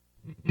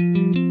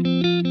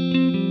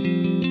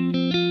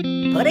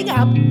Putting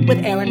Up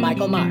with Aaron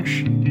Michael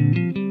Marsh.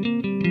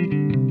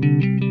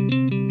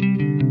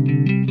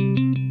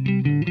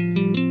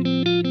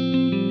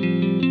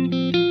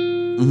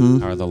 Mm-hmm.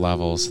 How are the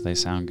levels? They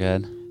sound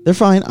good. They're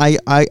fine.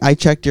 I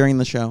checked during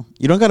the show.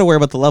 You don't got to worry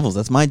about the levels.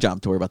 That's my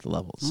job to worry about the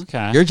levels.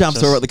 Okay. Your job's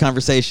to worry about the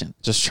conversation.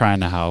 Just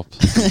trying to help.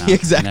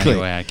 Exactly. In any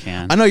way I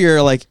can. I know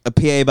you're like a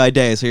PA by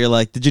day, so you're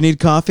like, did you need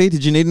coffee?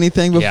 Did you need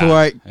anything before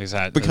I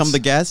become the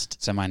guest?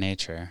 It's in my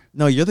nature.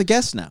 No, you're the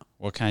guest now.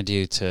 What can I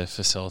do to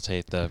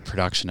facilitate the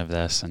production of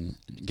this and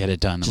get it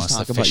done the Just most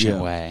talk about efficient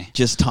you. way?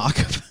 Just talk.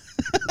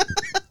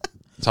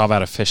 It's all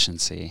about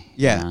efficiency.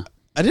 Yeah. You know?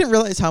 I didn't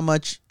realize how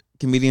much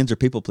comedians are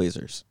people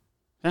pleasers.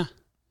 Yeah.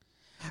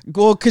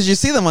 Well, because you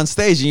see them on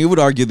stage and you would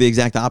argue the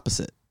exact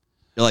opposite.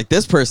 You're like,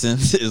 this person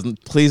is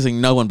pleasing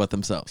no one but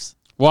themselves.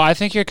 Well, I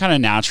think you're kind of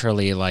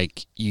naturally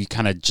like, you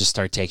kind of just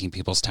start taking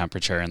people's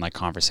temperature in like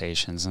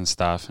conversations and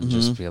stuff and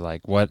just be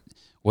like, what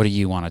do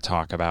you want to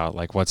talk about?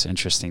 Like, what's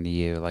interesting to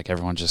you? Like,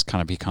 everyone just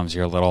kind of becomes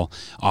your little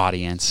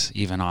audience,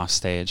 even off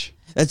stage.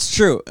 That's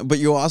true. But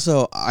you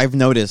also, I've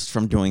noticed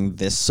from doing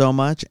this so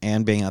much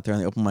and being out there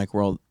in the open mic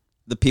world,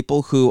 the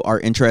people who are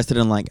interested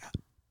in like,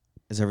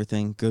 is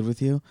everything good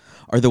with you,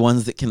 are the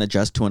ones that can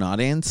adjust to an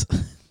audience.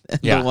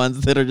 Yeah. The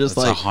ones that are just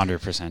That's like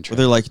 100% true.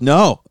 they're like,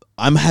 no,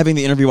 I'm having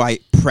the interview. I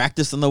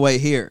practiced on the way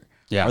here.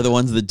 Yeah. Are the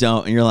ones that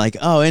don't. And you're like,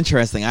 oh,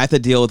 interesting. I have to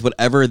deal with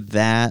whatever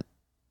that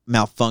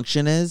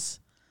malfunction is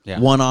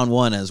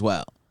one-on-one as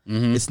well.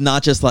 Mm-hmm. It's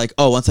not just like,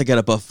 oh, once I get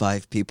above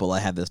 5 people, I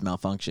have this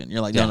malfunction.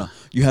 You're like, no,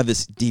 you have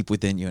this deep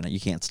within you and you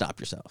can't stop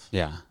yourself.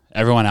 Yeah.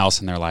 Everyone else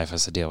in their life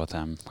has to deal with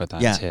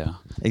that too.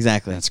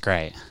 Exactly. That's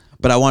great.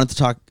 But I wanted to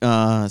talk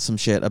some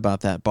shit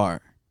about that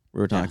bar we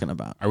were talking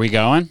about. Are we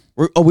going?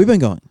 We've been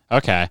going.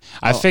 Okay.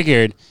 I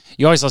figured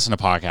you always listen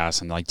to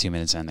podcasts and like 2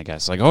 minutes in, the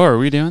guy's like, oh, are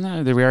we doing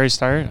that? Did we already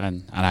start?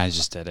 And I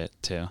just did it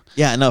too.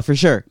 Yeah, no, for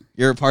sure.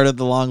 You're part of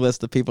the long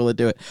list of people that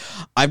do it.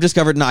 I've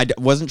discovered, I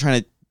wasn't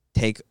trying to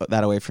take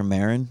that away from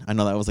Maron. I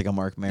know that was like a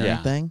Mark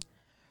Maron thing.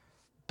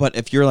 But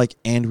if you're like,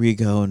 and we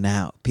go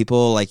now,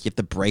 people like, you have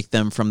to break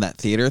them from that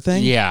theater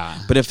thing. Yeah.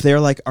 But if they're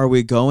like, are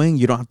we going?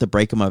 You don't have to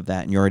break them of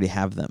that and you already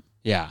have them.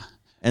 Yeah.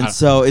 And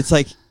so it's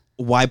like,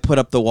 why put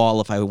up the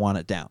wall if I want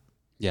it down?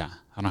 Yeah.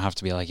 I don't have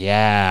to be like,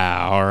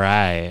 yeah, all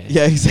right.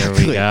 Yeah, exactly.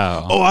 Here we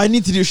go. Oh, I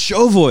need to do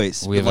show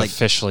voice. We've like,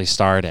 officially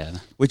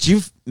started. Which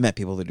you've met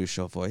people that do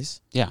show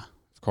voice. Yeah,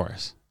 of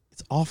course.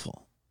 It's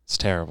awful. It's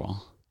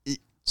terrible.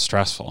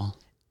 Stressful.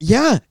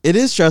 Yeah, it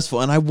is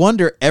stressful. And I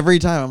wonder every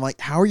time, I'm like,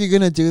 how are you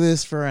going to do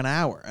this for an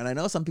hour? And I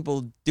know some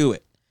people do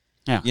it.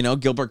 Yeah. You know,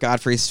 Gilbert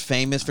Gottfried's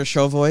famous for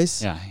show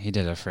voice. Yeah, he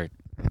did it for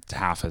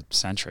half a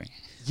century.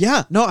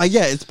 Yeah, no,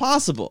 it's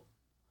possible.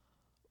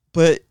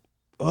 But,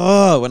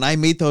 when I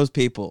meet those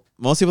people,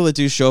 most people that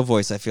do show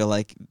voice, I feel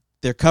like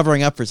they're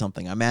covering up for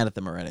something. I'm mad at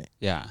them already.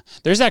 Yeah.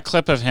 There's that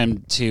clip of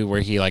him, too, where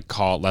he like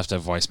left a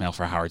voicemail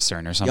for Howard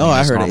Stern or something. Oh, in I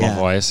his heard it, normal yeah.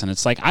 voice. And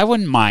it's like, I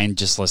wouldn't mind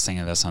just listening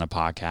to this on a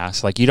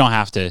podcast. Like, you don't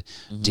have to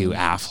do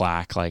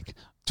Aflac like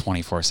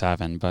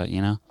 24/7, but,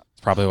 you know,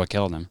 it's probably what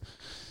killed him.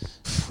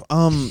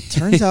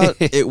 Turns out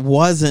it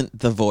wasn't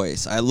the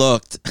voice. I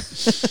looked.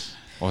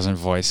 Wasn't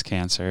voice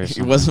cancer or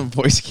something? It wasn't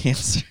voice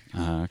cancer.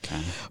 Oh, okay.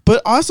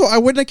 But also, I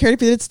wouldn't have cared if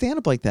he did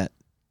stand-up like that.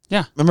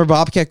 Yeah. Remember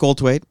Bobcat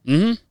Goldthwait?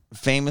 Mm-hmm.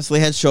 Famously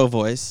had show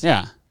voice.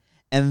 Yeah.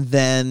 And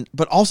then,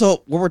 but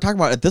also, what we're talking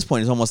about at this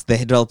point is almost they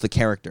developed the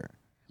character,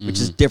 which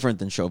is different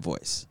than show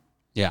voice.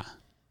 Yeah.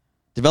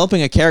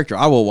 Developing a character,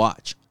 I will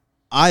watch.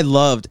 I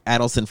loved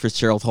Adelson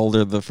Fitzgerald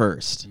Holder the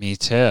First. Me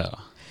too.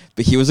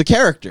 But he was a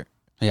character.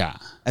 Yeah.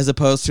 As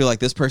opposed to like,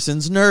 this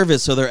person's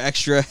nervous, so they're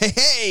extra,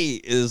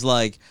 hey, is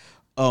like,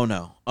 oh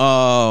no.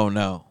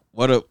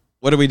 What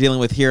are we dealing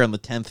with here on the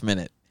 10th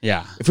minute?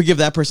 Yeah. If we give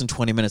that person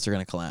 20 minutes, they're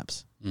going to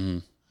collapse. Mm-hmm.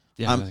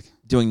 Yeah. I'm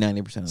doing 90%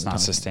 of the time. It's not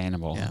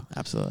sustainable. Yeah,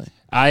 absolutely.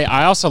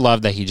 I also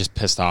love that he just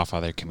pissed off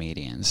other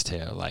comedians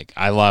too. Like,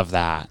 I love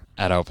that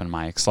at open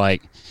mics.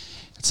 Like,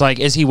 it's like,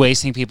 is he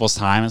wasting people's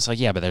time? It's like,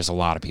 yeah, but there's a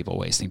lot of people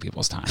wasting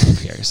people's time up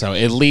here. So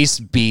at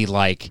least be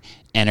like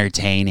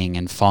entertaining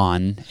and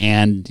fun.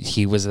 And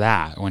he was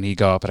that when he'd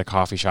go up at a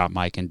coffee shop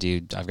mic and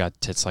do I've Got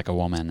Tits Like a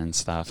Woman and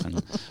stuff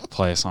and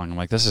play a song. I'm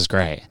like, this is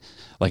great.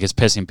 Like, it's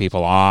pissing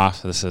people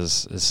off. This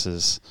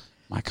is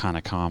my kind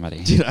of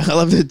comedy. Dude, I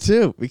loved it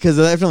too. Because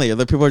definitely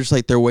other people are just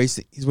like,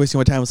 he's wasting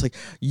my time. It's like,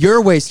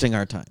 you're wasting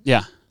our time.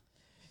 Yeah.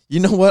 You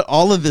know what?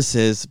 All of this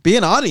is be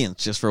an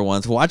audience just for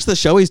once. Watch the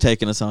show he's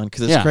taking us on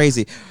because it's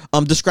crazy.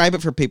 Describe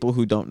it for people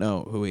who don't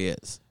know who he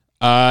is.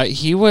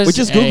 He was, which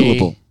is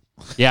Googleable.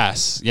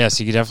 Yes,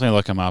 you could definitely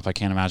look him up. I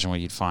can't imagine what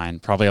you'd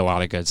find. Probably a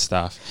lot of good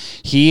stuff.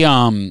 He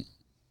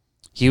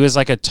was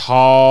like a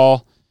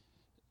tall,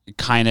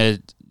 kind of.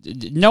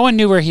 No one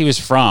knew where he was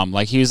from.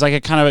 Like, he was like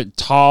a kind of a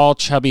tall,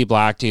 chubby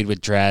black dude with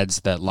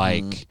dreads that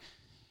like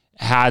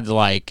had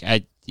like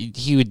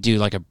he would do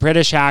like a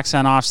British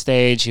accent off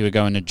stage. He would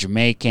go into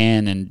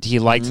Jamaican, and he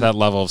liked that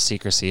level of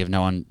secrecy if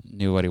no one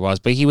knew what he was.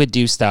 But he would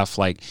do stuff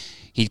like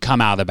he'd come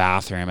out of the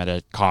bathroom at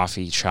a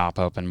coffee shop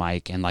open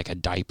mic in like a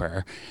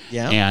diaper,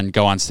 and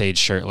go on stage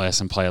shirtless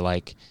and play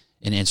like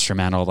an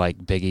instrumental like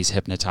Biggie's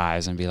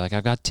Hypnotize and be like,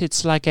 I've got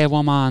tits like a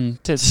woman,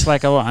 tits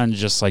like a woman, and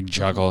just like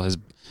juggle his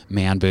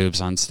man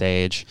boobs on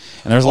stage.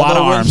 And there's a lot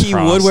of arms when he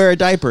crossed. would wear a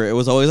diaper, it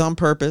was always on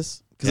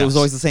purpose because it was Yes.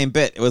 always the same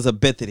bit. It was a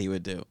bit that he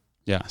would do.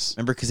 Yes.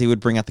 Remember, because he would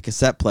bring out the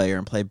cassette player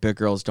and play Big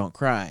Girls Don't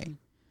Cry,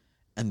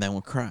 and then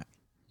would cry.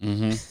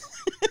 Mm-hmm.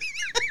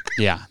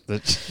 Yeah.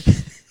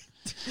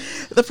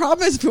 The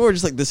problem is people were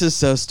just like, this is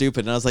so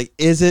stupid. And I was like,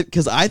 is it?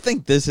 Because I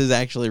think this is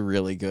actually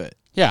really good.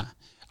 Yeah.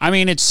 I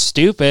mean, it's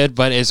stupid,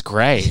 but it's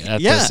great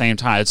at Yeah. the same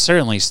time. It's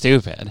certainly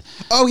stupid.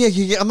 Oh,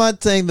 yeah. I'm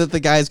not saying that the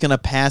guy's going to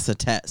pass a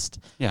test.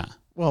 Yeah.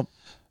 Well,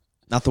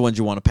 not the ones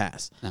you want to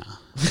pass. No.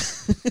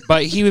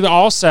 But he would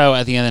also,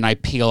 at the end of the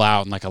night, peel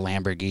out in like a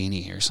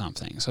Lamborghini or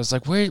something. So it's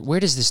like, where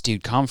does this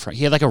dude come from?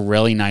 He had like a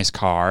really nice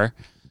car.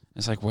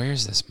 It's like,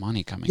 where's this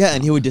money coming from? Yeah,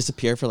 and he would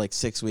disappear for like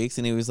 6 weeks,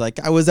 and he was like,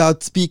 I was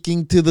out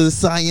speaking to the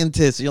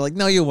scientists. You're like,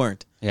 no, you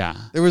weren't. Yeah.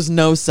 There was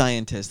no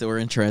scientists that were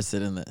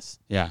interested in this.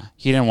 Yeah.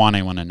 He didn't want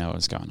anyone to know what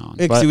was going on.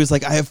 Because But, he was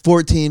like, I have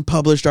 14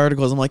 published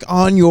articles. I'm like,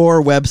 on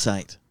your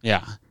website.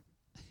 yeah.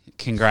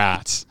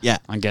 Congrats. Yeah.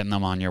 On getting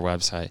them on your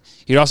website.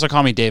 He'd also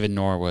call me David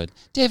Norwood.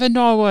 David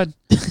Norwood.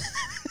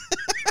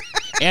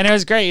 And it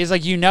was great. He's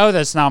like, you know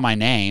that's not my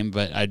name,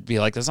 but I'd be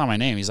like, that's not my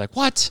name. He's like,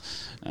 what?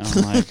 And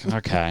I'm like,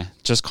 okay,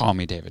 just call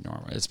me David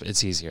Norwood.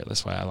 It's easier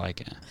this way. I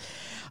like it.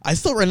 I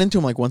still run into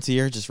him like once a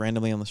year, just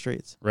randomly on the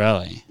streets.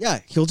 Really? Yeah,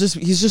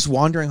 he's just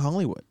wandering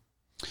Hollywood.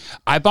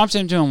 I bumped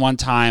into him one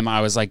time.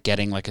 I was like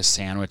getting like a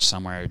sandwich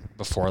somewhere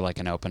before like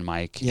an open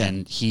mic, Yeah.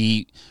 and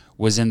he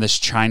was in this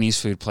Chinese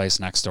food place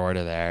next door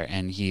to there,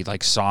 and he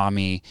like saw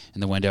me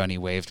in the window and he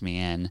waved me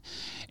in,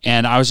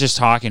 and I was just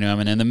talking to him,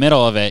 and in the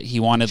middle of it, he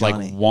wanted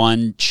Johnny. like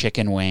one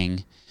chicken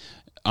wing,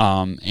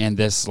 and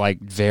this like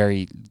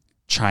very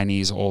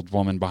Chinese old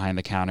woman behind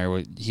the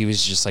counter, he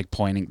was just like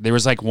pointing. There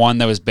was like one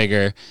that was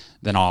bigger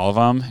than all of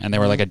them, and they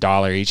were like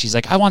 $1 each. He's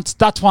like, I want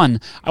that one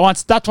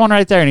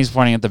right there, and he's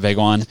pointing at the big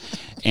one,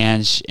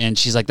 and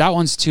she's like, that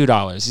one's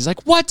 $2. He's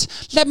like, what?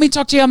 Let me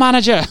talk to your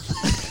manager.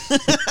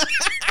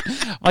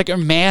 Like a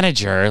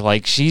manager,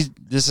 like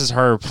this is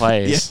her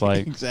place,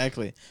 like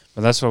exactly.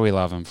 But that's what we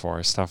love him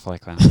for, stuff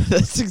like that.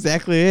 That's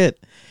exactly it.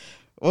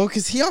 Well,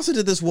 because he also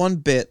did this one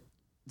bit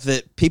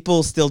that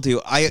people still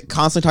do. I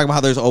constantly talk about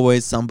how there's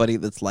always somebody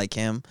that's like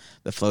him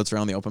that floats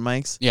around the open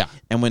mics. Yeah.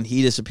 And when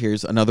he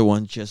disappears, another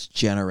one just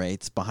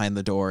generates behind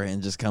the door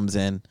and just comes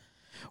in.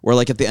 Or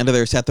like at the end of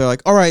their set, they're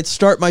like, all right,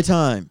 start my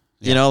time.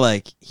 You know,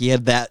 like he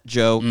had that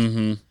joke.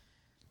 Mm-hmm.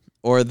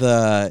 Or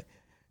the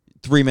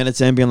 3 minutes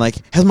in being like,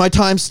 has my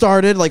time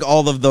started? Like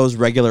all of those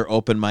regular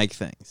open mic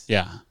things.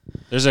 Yeah.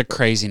 There's a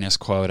craziness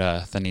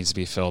quota that needs to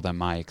be filled at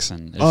mics,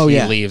 and if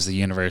he leaves, the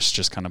universe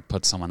just kind of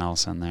puts someone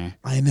else in there.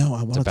 I know.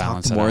 I want to talk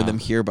balance to it more of out. them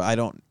here, but I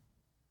don't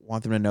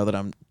want them to know that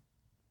I'm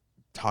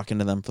talking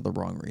to them for the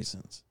wrong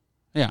reasons.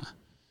 Yeah.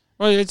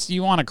 Well,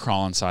 you want to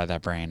crawl inside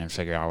that brain and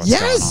figure out what's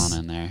Yes! going on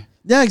in there.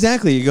 Yeah,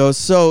 exactly. You go,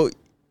 so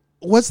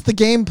what's the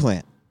game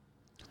plan?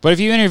 But if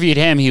you interviewed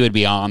him, he would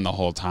be on the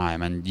whole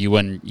time, and you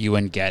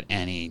wouldn't get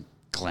any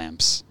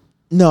glimpse.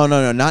 No,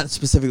 not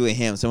specifically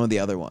him. Some of the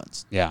other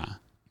ones. Yeah.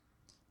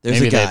 There's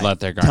Maybe a guy. they'd let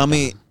their guard Tell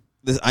me,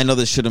 down. I know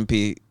this shouldn't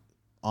be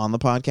on the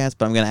podcast,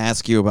 but I'm going to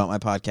ask you about my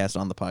podcast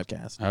on the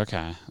podcast.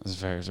 Okay.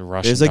 There's a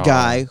Russian There's a doll.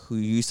 guy who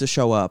used to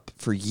show up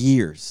for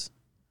years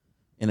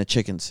in a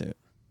chicken suit.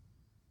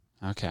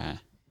 Okay.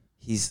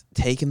 He's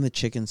taken the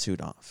chicken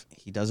suit off.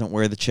 He doesn't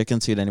wear the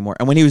chicken suit anymore.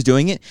 And when he was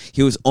doing it,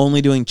 he was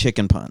only doing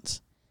chicken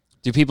puns.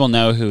 Do people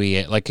know who he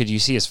is? Like, could you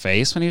see his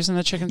face when he was in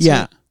the chicken suit?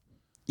 Yeah.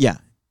 Yeah.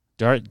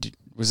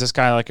 Was this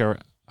guy like I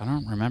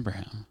don't remember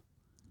him.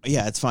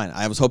 Yeah, it's fine.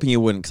 I was hoping you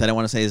wouldn't because I didn't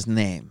want to say his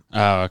name.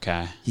 Oh,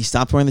 okay. He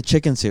stopped wearing the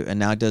chicken suit and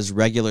now does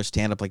regular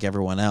stand-up like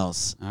everyone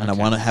else. And I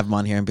Okay. want to have him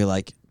on here and be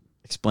like,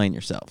 explain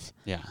yourself.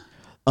 Yeah.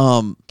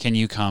 Can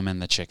you come in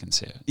the chicken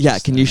suit? Yeah,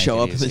 Just can to you make show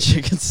it up in the easy.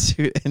 chicken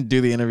suit and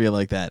do the interview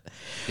like that?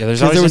 Yeah, there's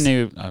 'Cause always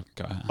there a was- new... Oh,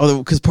 go ahead. Oh,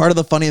 because part of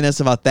the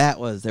funniness about that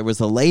was there was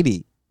a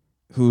lady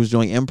who was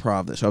doing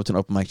improv that showed up to an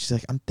open mic. She's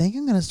like, I'm thinking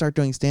I'm going to start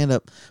doing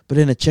stand-up, but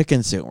in a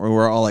chicken suit. Where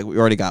we're all like, we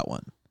already got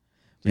one.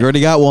 You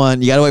already got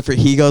one. You got to wait for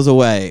he goes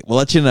away. We'll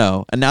let you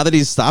know. And now that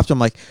he's stopped, I'm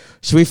like,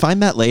 should we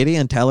find that lady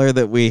and tell her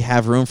that we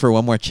have room for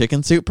one more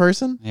chicken suit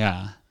person?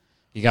 Yeah.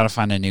 You got to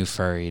find a new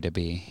furry to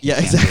be. Yeah,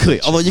 You can't be exactly.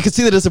 the Although you chicken. can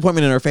see the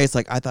disappointment in her face.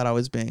 Like, I thought I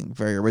was being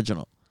very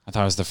original. I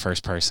thought I was the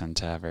first person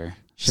to ever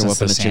Show since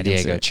up in the a San chicken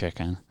Diego suit.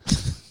 chicken.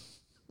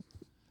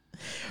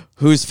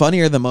 Who's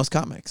funnier than most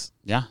comics?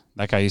 Yeah,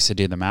 that guy used to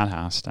do the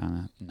Madhouse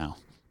down at... No,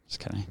 just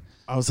kidding.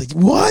 I was like,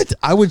 what?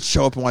 I would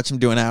show up and watch him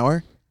do an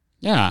hour.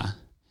 Yeah.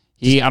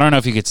 I don't know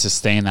if he could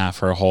sustain that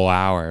for a whole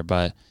hour,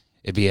 but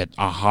it'd be a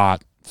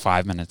hot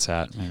 5 minute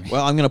set, maybe.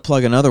 Well, I'm going to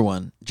plug another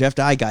one. Jeff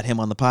Dye got him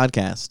on the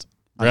podcast,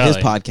 on his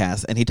Really?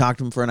 podcast, and he talked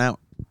to him for an hour.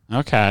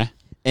 Okay.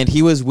 And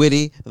he was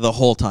witty the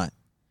whole time.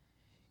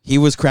 He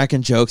was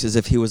cracking jokes as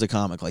if he was a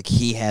comic. Like,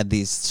 he had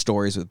these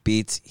stories with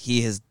beats.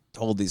 He has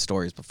told these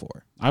stories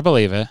before. I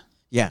believe it.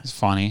 Yeah. It's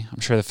funny. I'm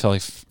sure the Philly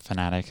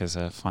Fanatic is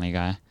a funny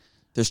guy.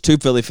 There's two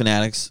Philly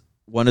fanatics.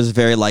 One is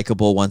very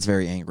likable. One's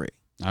very angry.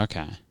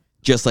 Okay.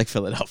 Just like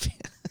Philadelphia.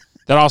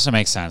 That also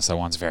makes sense. That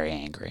one's very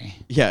angry.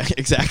 Yeah,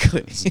 exactly.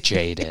 It's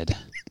jaded.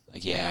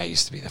 Like, yeah, I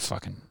used to be the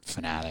fucking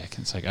fanatic.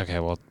 It's like, okay,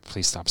 well,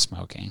 please stop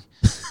smoking.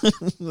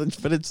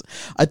 But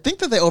I think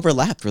that they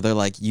overlap where they're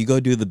like, you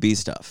go do the B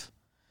stuff.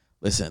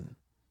 Listen,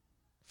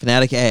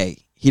 Fanatic A,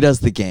 he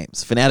does the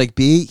games. Fanatic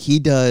B, he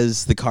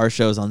does the car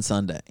shows on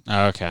Sunday.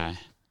 Okay.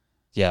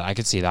 Yeah, I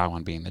could see that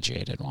one being the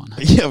jaded one.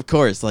 Yeah, of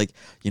course. Like,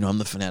 I'm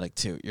the Fanatic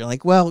too. You're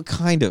like, well,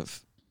 kind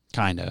of.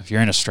 Kind of. You're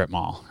in a strip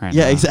mall right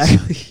Yeah, now.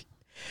 exactly.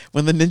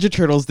 When the Ninja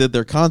Turtles did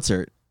their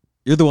concert,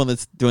 you're the one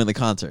that's doing the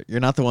concert. You're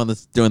not the one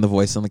that's doing the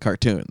voice on the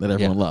cartoon that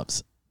everyone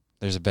loves.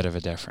 There's a bit of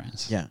a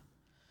difference. Yeah.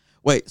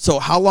 Wait, so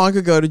how long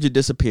ago did you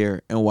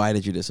disappear, and why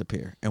did you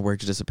disappear, and where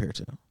did you disappear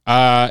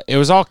to? It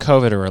was all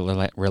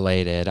COVID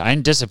related. I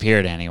didn't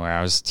disappear to anywhere.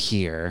 I was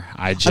here.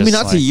 I mean,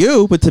 not to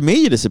you, but to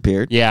me, you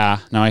disappeared. Yeah,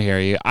 no, I hear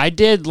you. I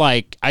did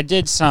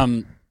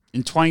some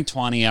in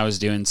 2020. I was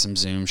doing some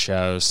Zoom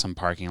shows, some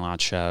parking lot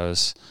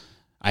shows.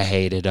 I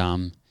hated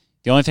them.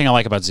 The only thing I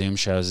like about Zoom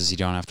shows is you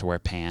don't have to wear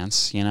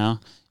pants. You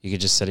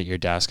could just sit at your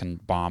desk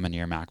and bomb into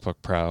your MacBook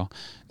Pro.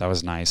 That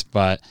was nice,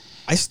 but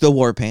I still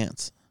wore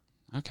pants.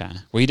 Okay.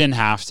 Well, you didn't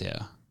have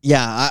to.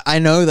 Yeah, I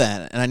know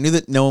that. And I knew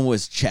that no one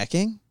was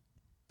checking.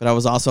 But I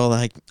was also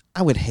like,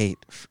 I would hate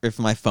if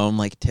my phone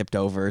tipped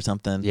over or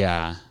something.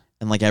 Yeah.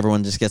 And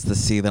everyone just gets to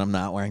see that I'm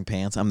not wearing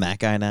pants. I'm that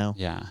guy now.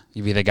 Yeah.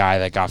 You'd be the guy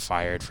that got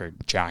fired for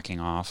jacking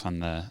off on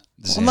the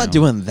Zoom. I'm not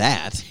doing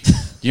that.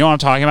 You know what I'm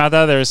talking about,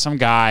 though? There was some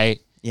guy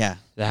that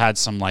had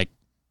some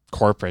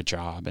corporate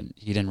job, and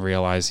he didn't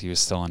realize he was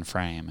still in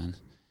frame, and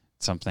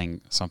something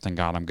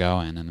got him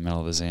going in the middle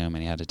of the Zoom, and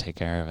he had to take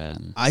care of it.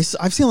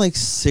 I've seen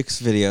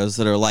 6 videos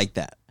that are like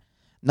that.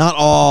 Not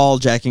all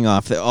jacking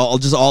off. All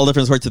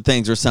different sorts of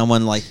things where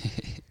someone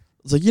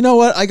it's like, you know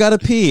what? I got to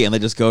pee. And they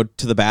just go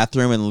to the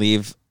bathroom and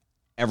leave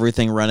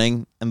everything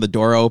running and the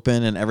door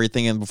open and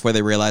everything. And before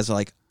they realize, they're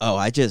like, oh,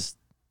 I just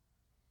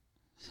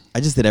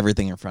did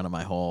everything in front of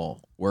my whole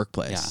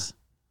workplace. Yeah.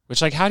 Which,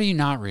 how do you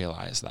not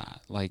realize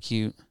that?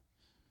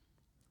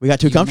 We got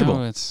too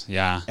comfortable.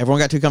 Everyone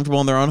got too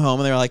comfortable in their own home,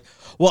 and they were like,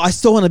 well, I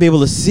still want to be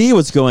able to see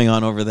what's going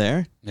on over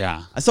there.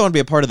 Yeah. I still want to be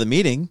a part of the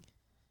meeting.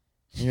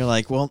 And you're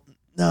like, well,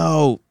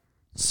 no.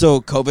 So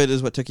COVID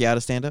is what took you out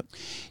of stand-up?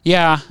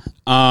 Yeah.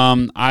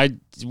 I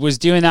was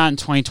doing that in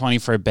 2020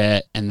 for a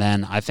bit, and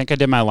then I think I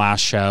did my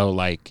last show,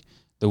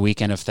 the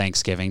weekend of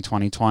Thanksgiving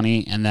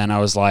 2020, and then I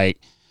was like...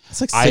 It's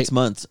 6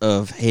 months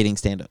of hating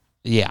stand-up.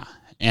 Yeah.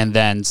 And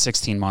then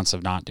 16 months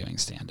of not doing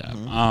stand-up.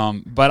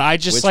 Mm-hmm. But I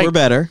just Which were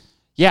better.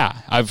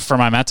 Yeah, for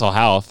my mental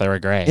health, they were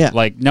great. Yeah.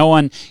 No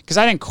one, because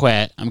I didn't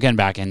quit. I'm getting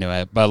back into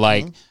it, but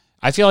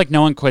I feel like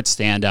no one quits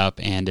stand up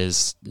and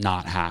is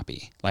not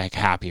happy,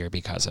 happier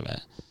because of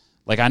it.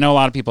 I know a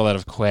lot of people that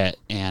have quit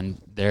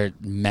and their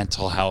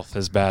mental health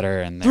is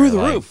better and they're through the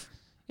roof.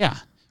 Yeah,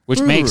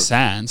 which makes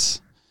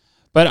sense.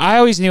 But I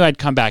always knew I'd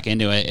come back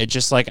into it. It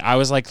just I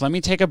was like, let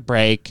me take a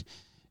break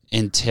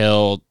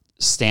until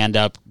stand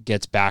up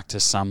gets back to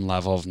some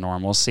level of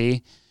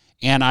normalcy.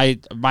 And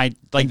and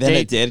then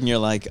it did, and you're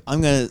like,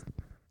 I'm gonna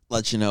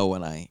let you know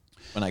when I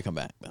come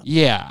back. Though.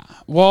 Yeah.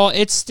 Well,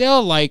 it's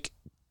still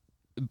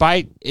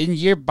by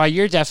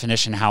your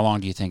definition, how long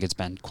do you think it's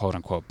been quote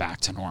unquote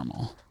back to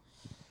normal?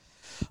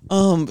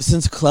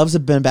 Since clubs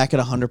have been back at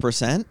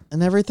 100%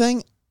 and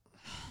everything.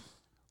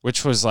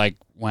 Which was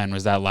when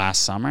was that,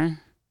 last summer?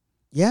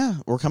 Yeah,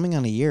 we're coming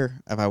on a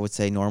year of, I would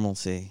say,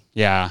 normalcy.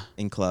 Yeah.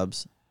 In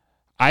clubs.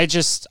 I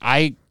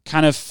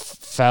kind of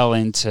fell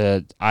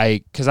into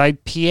because I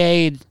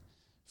PA'd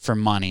for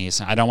money.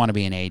 So I don't want to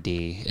be an AD.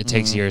 It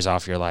takes years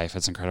off your life.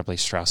 It's incredibly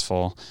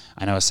stressful.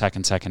 I know a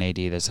second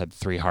AD that's had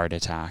 3 heart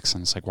attacks,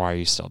 and it's like, why are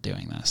you still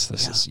doing this?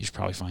 You should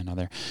probably find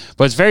other.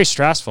 But it's very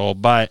stressful.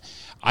 But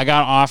I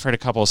got offered a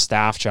couple of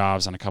staff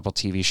jobs on a couple of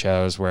TV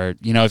shows where,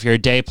 if you're a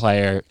day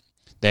player,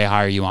 they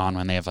hire you on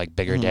when they have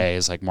bigger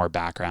days, more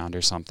background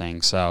or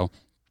something. So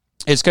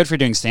it's good for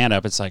doing stand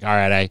up. It's all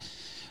right,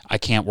 I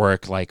can't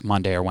work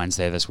Monday or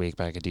Wednesday this week,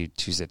 but I could do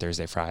Tuesday,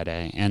 Thursday,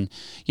 Friday. And,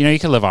 you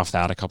could live off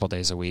that a couple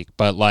days a week.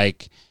 But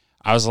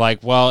I was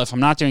like, well, if I'm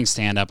not doing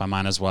stand up, I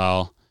might as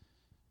well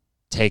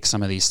take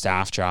some of these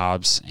staff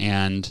jobs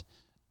and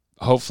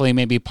hopefully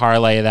maybe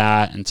parlay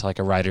that into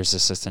a writer's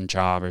assistant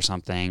job or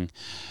something.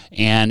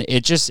 And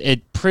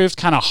it proved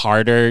kind of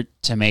harder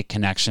to make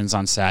connections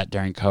on set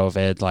during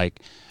COVID.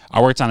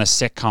 I worked on a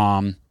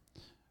sitcom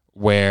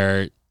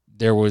where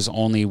there was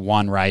only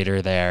one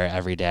writer there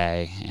every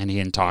day, and he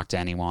didn't talk to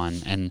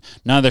anyone. And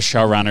none of the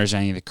showrunners or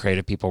any of the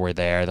creative people were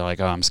there. They're like,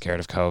 oh, I'm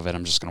scared of COVID.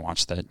 I'm just going to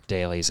watch the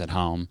dailies at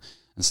home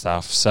and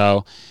stuff.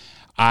 So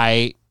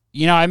I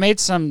made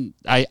some,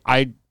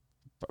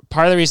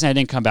 part of the reason I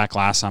didn't come back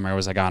last summer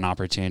was I got an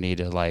opportunity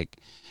to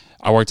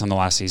I worked on the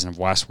last season of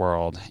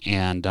Westworld,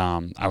 and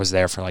I was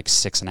there for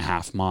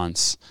 6.5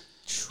 months.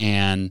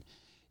 And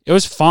it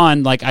was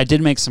fun. I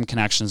did make some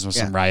connections with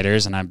some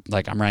writers, and I'm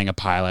writing a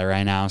pilot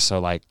right now.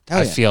 So I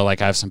feel I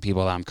have some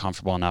people that I'm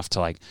comfortable enough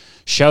to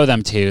show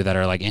them to that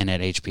are in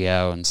at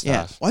HBO and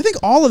stuff. Yeah. Well, I think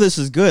all of this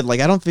is good.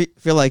 I don't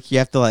feel like you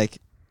have to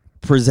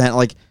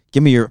present,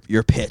 give me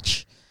your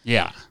pitch.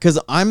 Yeah. Because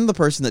I'm the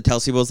person that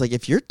tells people, it's like,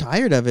 if you're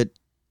tired of it,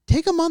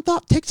 take a month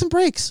off, take some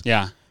breaks.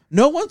 Yeah.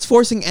 No one's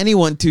forcing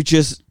anyone to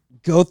just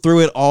go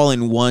through it all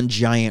in one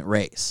giant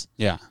race.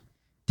 Yeah.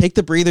 Take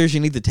the breathers you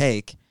need to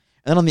take.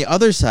 And then on the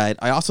other side,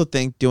 I also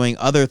think doing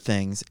other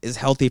things is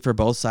healthy for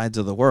both sides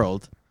of the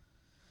world.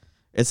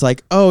 It's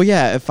like, oh,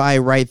 yeah, if I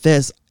write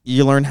this,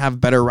 you learn to have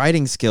better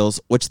writing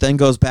skills, which then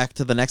goes back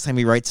to the next time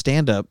you write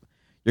stand-up.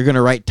 You're going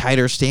to write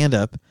tighter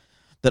stand-up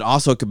that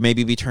also could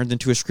maybe be turned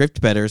into a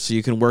script better, so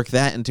you can work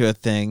that into a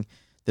thing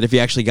that if you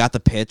actually got the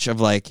pitch of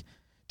like,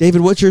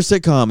 David, what's your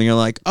sitcom? And you're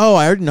like, oh,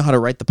 I already know how to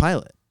write the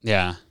pilot.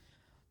 Yeah.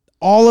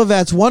 All of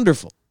that's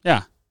wonderful.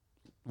 Yeah.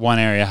 One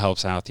area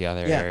helps out the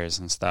other areas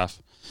and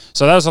stuff.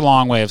 So that was a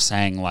long way of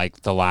saying,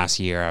 like, the last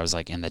year I was,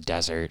 like, in the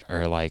desert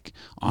or, like,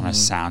 on a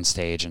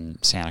soundstage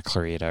in Santa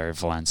Clarita or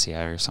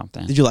Valencia or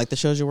something. Did you like the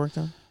shows you worked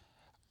on?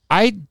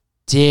 I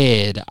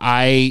did.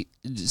 The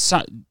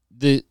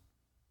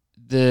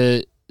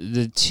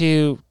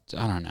two,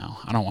 I don't know.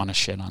 I don't want to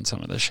shit on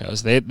some of the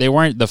shows. They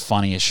weren't the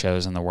funniest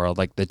shows in the world,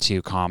 like the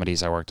two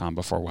comedies I worked on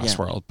before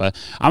Westworld. But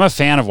I'm a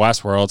fan of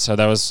Westworld, so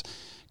that was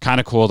kind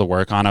of cool to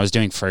work on. I was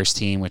doing First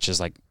Team, which is,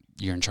 like,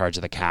 you're in charge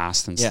of the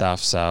cast and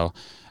stuff, so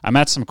I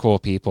met some cool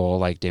people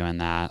like doing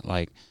that.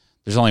 Like,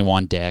 there's only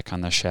one dick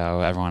on the show.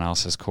 Everyone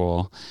else is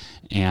cool.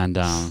 And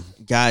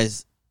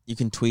guys, you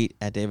can tweet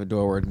at David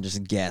Dorward and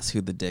just guess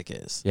who the dick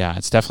is. Yeah,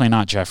 it's definitely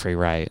not Jeffrey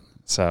Wright,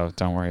 so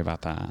don't worry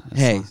about that.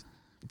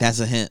 That's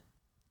a hint.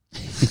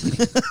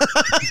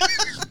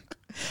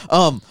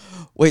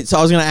 Wait, so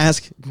I was going to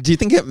ask, do you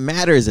think it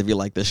matters if you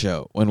like the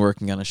show when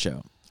working on a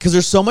show? Because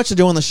there's so much to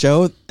do on the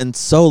show and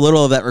so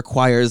little of that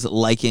requires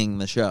liking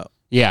the show.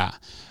 Yeah.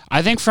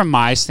 I think from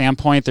my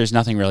standpoint, there's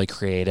nothing really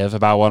creative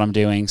about what I'm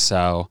doing.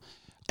 So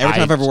every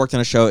time I've ever worked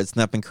on a show, it's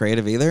not been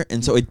creative either.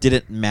 And so it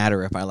didn't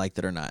matter if I liked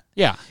it or not.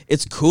 Yeah.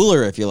 It's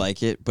cooler if you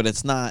like it, but it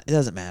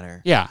doesn't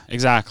matter. Yeah,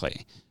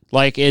 exactly.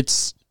 Like,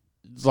 it's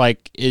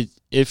like,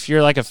 if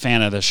you're like a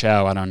fan of the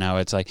show, I don't know.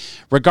 It's like,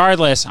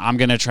 regardless, I'm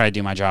going to try to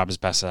do my job as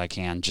best as I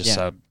can just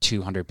so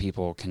 200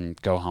 people can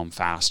go home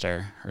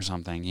faster or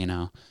something, you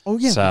know? Oh,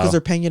 yeah, because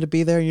they're paying you to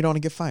be there and you don't want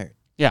to get fired.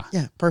 Yeah.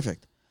 Yeah,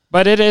 perfect.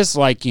 But it is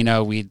like, you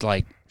know, we'd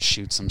like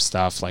shoot some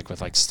stuff like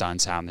with like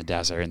stunts out in the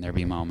desert, and there'd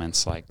be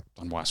moments like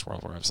on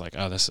Westworld where I was like,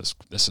 oh, this is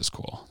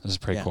cool. This is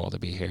pretty cool to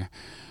be here.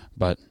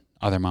 But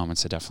other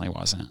moments it definitely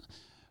wasn't.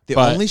 The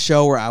only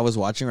show where I was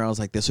watching where I was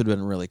like, this would have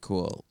been really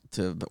cool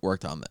to have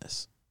worked on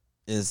this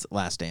is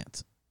Last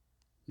Dance.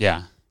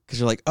 Yeah. Because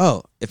you're like,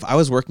 oh, if I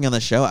was working on the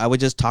show, I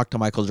would just talk to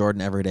Michael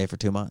Jordan every day for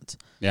 2 months.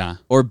 Yeah.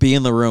 Or be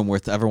in the room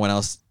with everyone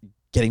else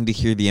getting to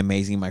hear the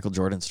amazing Michael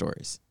Jordan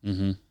stories.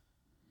 Mm-hmm.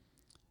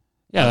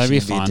 Yeah, that'd be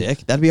fun. Be a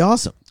dick. That'd be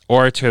awesome.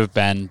 Or to have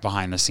been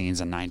behind the scenes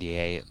in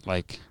 '98,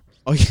 like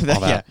all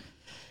that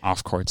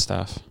off-court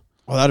stuff.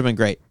 Oh, that would have been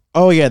great.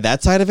 Oh, yeah,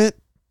 that side of it?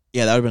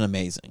 Yeah, that would have been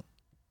amazing.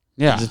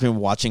 Yeah. I've just been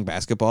watching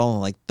basketball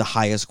and like the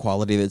highest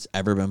quality that's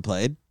ever been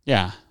played.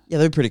 Yeah. Yeah,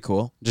 that'd be pretty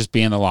cool. Just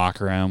be in the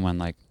locker room when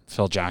like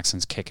Phil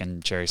Jackson's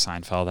kicking Jerry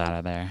Seinfeld out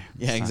of there.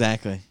 Yeah,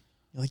 exactly.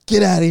 You're like,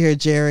 get out of here,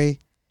 Jerry.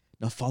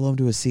 No, follow him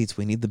to his seats.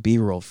 We need the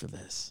B-roll for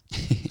this.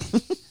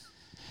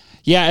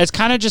 Yeah, it's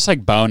kind of just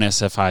like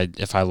bonus if I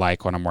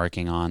like what I'm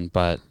working on,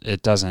 but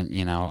it doesn't,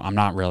 you know, I'm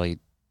not really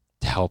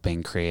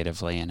helping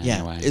creatively in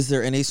any way. Is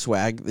there any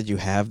swag that you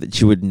have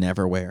that you would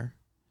never wear?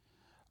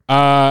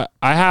 I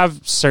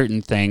have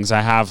certain things.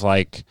 I have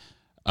like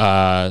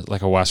a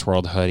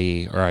Westworld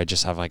hoodie, or I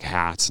just have like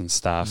hats and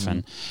stuff. Mm-hmm.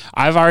 And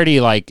I've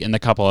already like in the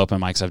couple open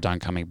mics I've done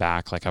coming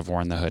back, like I've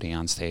worn the hoodie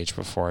on stage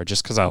before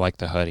just because I like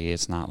the hoodie.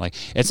 It's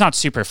not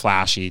super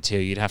flashy too.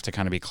 You'd have to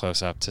kind of be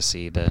close up to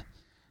see the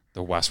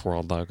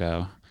Westworld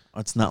logo.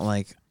 It's not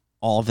like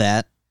all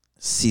that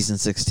season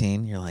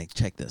 16. You're like,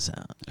 check this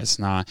out. It's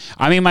not.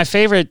 I mean, my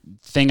favorite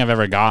thing I've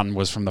ever gotten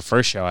was from the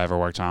first show I ever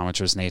worked on, which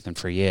was Nathan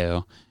For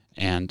You.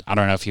 And I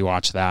don't know if you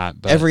watched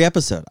that, but every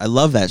episode, I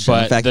love that show.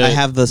 In fact, I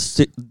have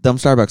the dumb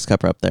Starbucks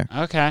cup up there.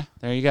 Okay,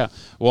 there you go.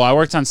 Well, I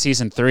worked on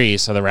season 3,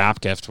 so the wrap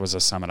gift was a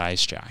Summit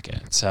Ice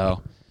jacket.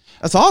 So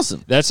that's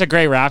awesome. That's a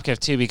great wrap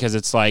gift too, because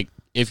it's like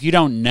if you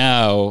don't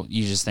know,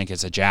 you just think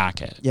it's a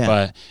jacket. Yeah.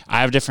 But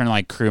I have different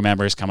like crew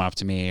members come up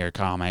to me or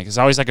comic. It's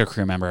always like a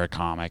crew member or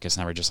comic. It's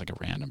never just like a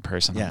random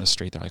person on the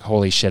street. They're like,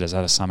 "Holy shit, is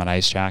that a Summit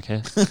Ice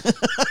jacket?"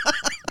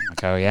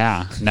 Like, oh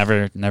yeah,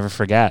 never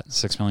forget.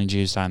 6 million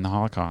Jews died in the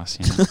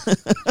Holocaust. You know?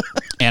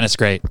 And it's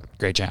great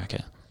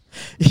jacket.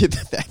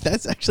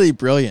 That's actually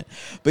brilliant.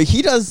 But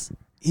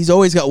he's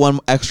always got one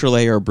extra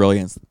layer of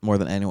brilliance more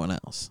than anyone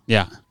else.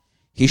 Yeah.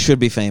 He should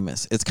be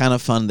famous. It's kind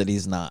of fun that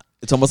he's not.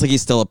 It's almost like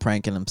he's still a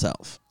prank in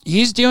himself.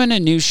 He's doing a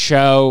new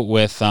show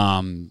with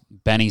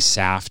Benny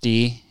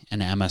Safdie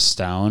and Emma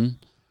Stone.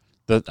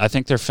 I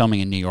think they're filming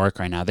in New York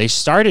right now. They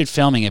started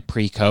filming it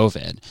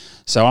pre-COVID,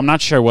 so I'm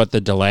not sure what the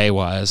delay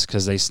was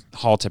because they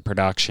halted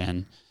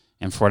production,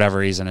 and for whatever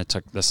reason, it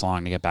took this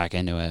long to get back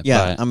into it.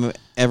 Yeah,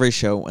 every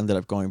show ended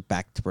up going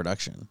back to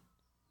production.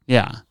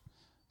 Yeah,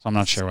 so I'm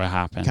not sure what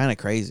happened. Kind of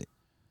crazy.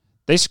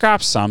 They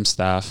scrapped some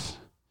stuff.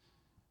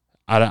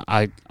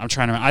 I'm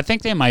trying to. I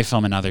think they might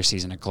film another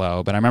season of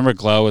Glow, but I remember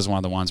Glow was one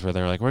of the ones where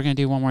they're like, we're gonna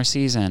do one more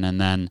season, and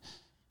then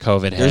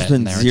COVID hit. There's been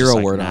and they were zero just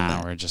like, word nah, on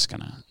that. we're just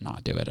gonna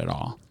not do it at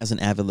all. As an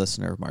avid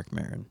listener of Mark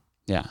Maron,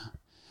 Yeah.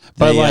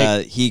 But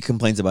like he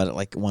complains about it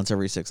like once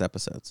every 6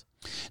 episodes.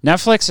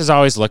 Netflix is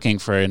always looking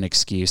for an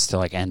excuse to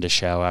like end a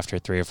show after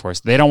 3 or 4.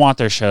 They don't want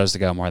their shows to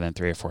go more than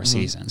 3 or 4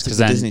 seasons, because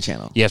the then Disney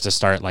Channel. you have to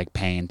start like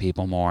paying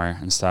people more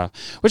and stuff,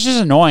 which is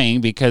annoying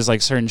because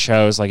like certain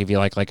shows, like if you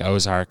like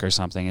Ozark or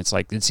something, it's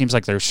like it seems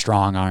like they're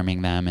strong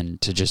arming them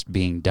into just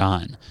being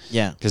done.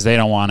 Yeah, Because they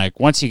don't want to.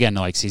 Once you get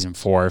into like season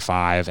 4 or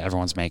 5,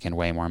 everyone's making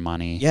way more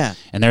money. yeah.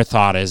 And their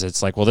thought is,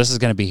 it's like, well, this is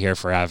going to be here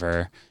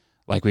forever.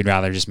 Like, we'd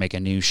rather just make a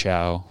new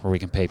show where we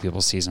can pay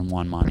people season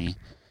 1 money.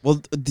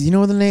 Well, do you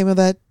know the name of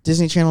that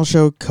Disney Channel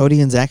show?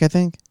 Cody and Zach, I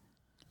think.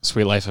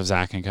 Sweet Life of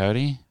Zach and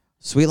Cody.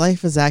 Sweet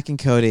Life of Zach and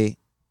Cody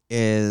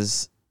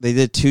is they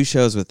did 2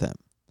 shows with them.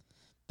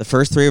 The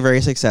first 3 are very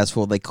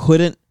successful. They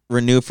couldn't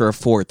renew for a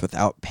 4th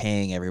without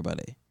paying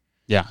everybody.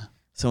 Yeah.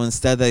 So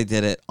instead, they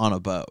did it on a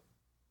boat.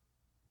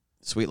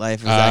 Sweet Life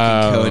of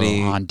Zach and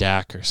Cody on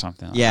deck or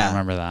something. Yeah. I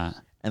remember that.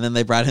 And then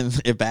they brought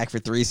it back for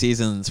 3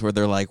 seasons where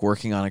they're like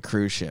working on a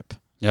cruise ship.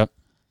 Yep.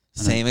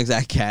 Same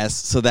exact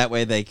cast, so that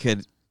way they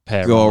could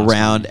Pay go everyone less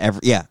around money. every.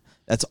 Yeah,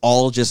 that's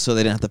all just so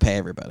they didn't have to pay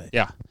everybody.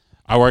 Yeah.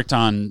 I worked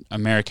on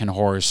American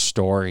Horror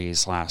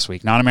Stories last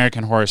week. Not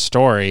American Horror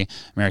Story,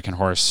 American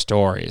Horror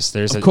Stories.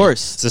 Of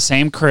course. It's the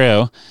same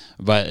crew,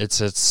 but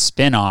it's a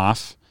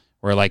spin-off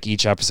where like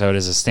each episode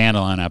is a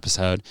standalone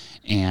episode,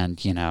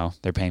 and you know,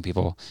 they're paying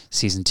people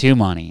season 2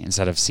 money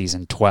instead of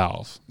season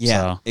 12.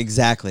 Yeah, So,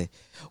 exactly.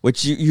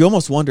 Which you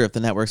almost wonder if the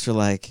networks are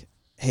like,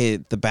 hey,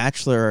 The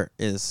Bachelor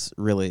is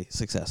really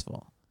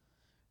successful.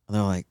 And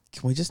they're like,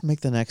 can we just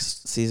make the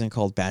next season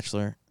called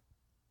Bachelor?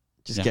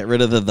 Just get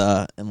rid of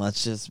the and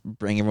let's just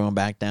bring everyone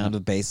back down to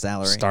the base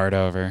salary. start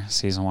over,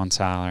 season 1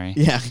 salary.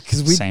 Yeah,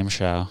 because Same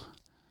show.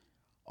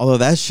 although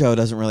that show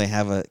doesn't really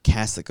have a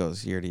cast that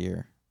goes year to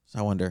year. So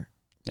I wonder.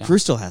 Yeah. Crew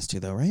still has to,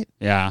 though, right?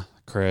 Yeah,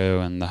 crew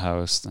and the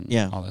host and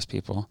Yeah. all those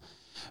people.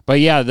 But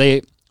yeah,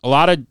 a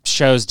lot of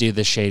shows do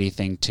the shady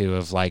thing too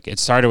of like, it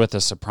started with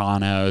The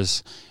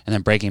Sopranos and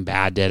then Breaking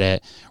Bad did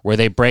it, where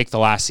they break the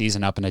last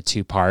season up into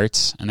 2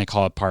 parts and they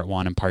call it part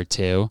 1 and part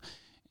 2.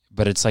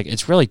 But it's like,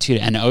 it's really 2.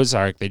 And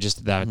Ozark, they just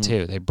did that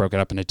too. They broke it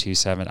up into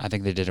 2-7. I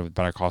think they did it with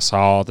Better Call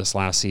Saul this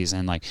last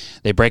season. Like,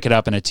 they break it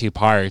up into 2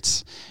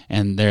 parts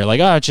and they're like,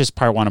 oh, it's just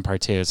part 1 and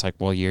part 2. It's like,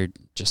 well, you're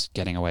just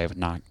getting away with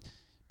not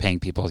paying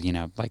people, you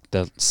know, like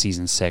the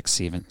season 6,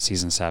 even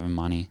season 7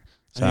 money.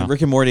 So, I mean,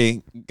 Rick and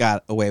Morty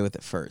got away with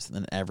it first, and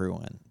then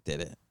everyone did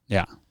it.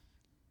 yeah.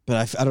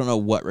 But I don't know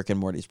what Rick and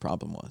Morty's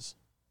problem was.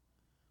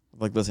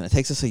 Like, listen, it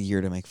takes us a year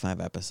to make 5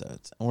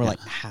 episodes. And we're like,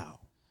 how?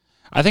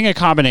 I think a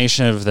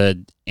combination of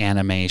the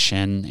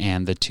animation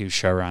and the 2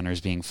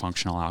 showrunners being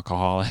functional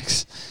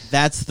alcoholics.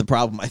 That's the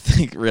problem, I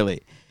think,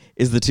 really,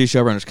 is the 2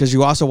 showrunners. Because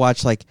you also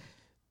watch, like,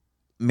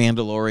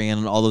 Mandalorian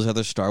and all those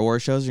other Star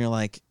Wars shows, and you're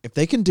like, if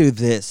they can do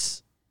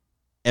this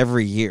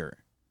every year,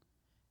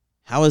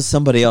 how is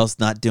somebody else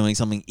not doing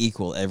something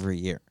equal every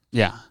year?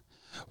 Yeah.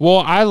 Well,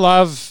 I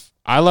love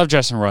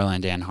Justin Roiland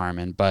and Dan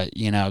Harmon, but,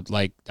 you know,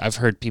 like, I've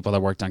heard people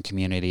that worked on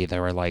Community that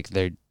were like,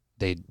 they'd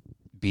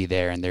be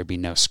there and there'd be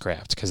no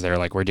script because they're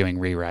like, we're doing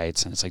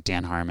rewrites, and it's like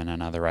Dan Harmon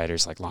and other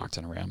writers like locked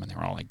in a room and they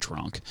were all like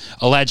drunk.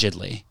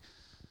 Allegedly.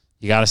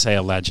 You got to say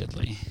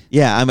allegedly.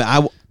 Yeah, I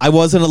mean, I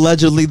wasn't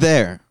allegedly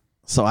there,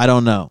 so I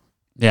don't know.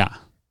 Yeah.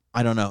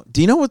 I don't know.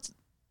 Do you know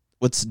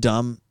what's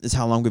dumb is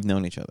how long we've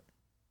known each other?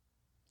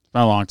 It's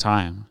been a long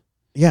time.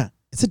 Yeah,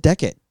 it's a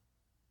decade.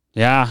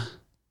 Yeah.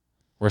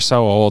 We're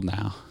so old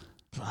now.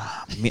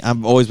 I mean,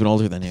 I've always been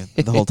older than you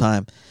the whole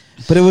time.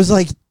 But it was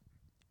like,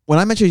 when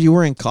I met you, you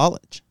were in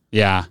college.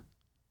 Yeah.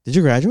 Did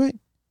you graduate?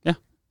 Yeah.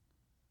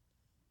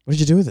 What did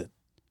you do with it?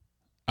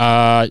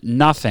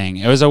 Nothing.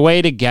 It was a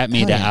way to get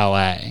me Oh, to yeah.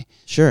 LA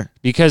Sure.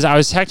 because I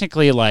was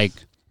technically like,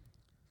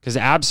 because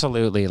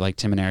absolutely, like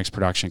Tim and Eric's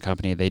production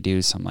company, they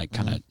do some like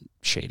kind of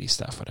shady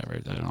stuff, whatever.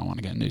 I don't want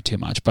to get into too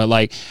much, but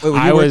like, Wait, were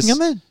you I was,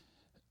 working on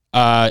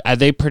that?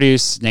 they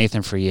produced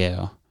Nathan For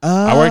You.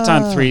 I worked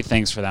on 3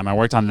 things for them. I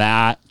worked on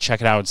that,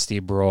 Check It Out with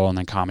Steve Brule, and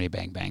then Comedy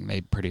Bang Bang.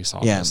 They produce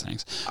all those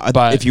things.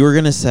 But if you were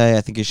going to say,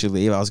 I think you should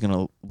leave, I was going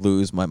to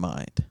lose my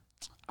mind.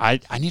 I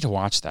need to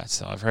watch that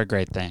still. I've heard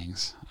great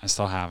things. I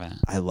still haven't.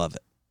 I love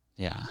it.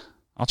 Yeah.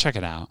 I'll check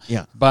it out.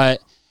 Yeah. But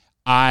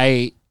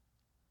I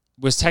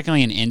was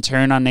technically an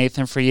intern on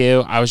Nathan For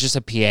You. I was just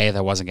a PA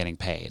that wasn't getting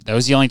paid. That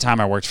was the only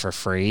time I worked for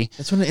free.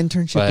 That's what an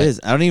internship But-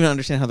 is. I don't even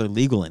understand how they're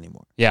legal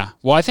anymore. Yeah.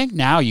 Well, I think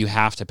now you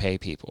have to pay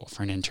people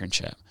for an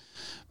internship.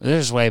 But this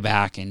was way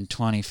back in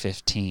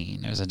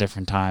 2015. It was a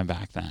different time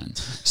back then.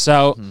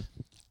 So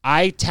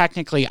I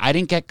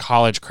didn't get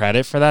college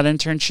credit for that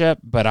internship,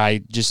 but I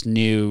just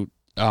knew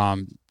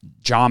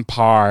John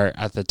Parr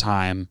at the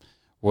time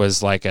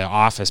was like an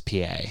office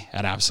PA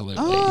at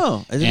Absolutely.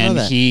 Oh, I didn't know And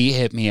that. he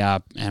hit me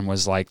up and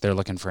was like, they're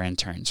looking for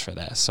interns for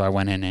this. So I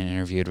went in and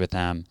interviewed with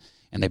them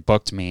and they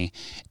booked me.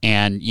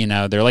 And, you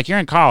know, they're like, you're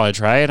in college,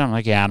 right? I'm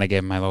like, yeah. And I gave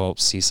them my little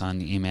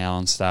CSUN email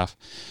and stuff.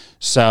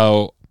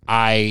 So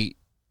I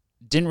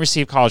didn't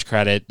receive college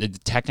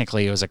credit.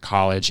 Technically, it was a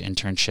college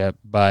internship,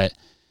 but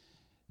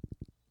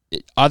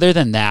other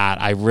than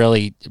that, I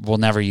really will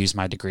never use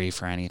my degree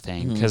for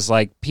anything because,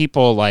 like,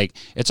 people, like,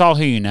 it's all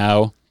who you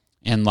know,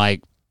 and,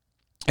 like,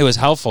 it was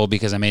helpful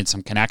because I made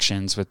some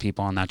connections with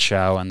people on that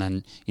show, and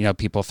then, you know,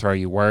 people throw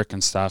you work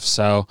and stuff.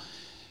 So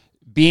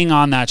being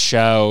on that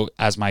show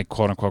as my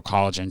quote-unquote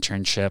college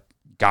internship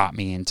got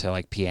me into,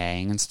 like,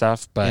 PAing and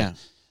stuff, but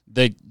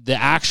the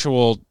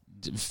actual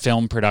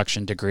film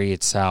production degree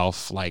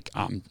itself, like,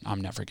 I'm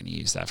never going to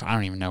use that. I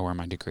don't even know where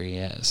my degree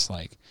is,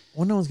 like.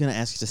 Well, no one's going to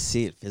ask you to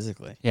see it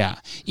physically. Yeah.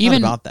 Even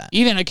about that.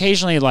 Even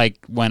occasionally, like,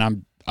 when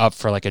I'm up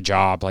for, like, a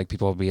job, like,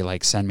 people will be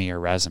like, send me your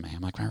resume.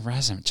 I'm like, my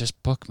resume,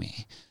 just book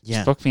me. Yeah.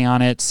 Just book me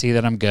on it, see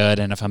that I'm good,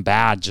 and if I'm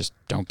bad, just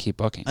don't keep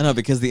booking. I know,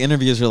 because the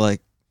interviews are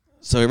like,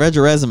 so we read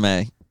your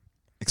resume,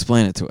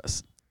 explain it to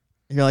us.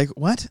 And you're like,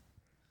 what?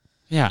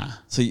 Yeah.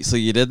 So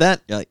you did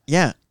that? You're like,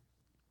 yeah.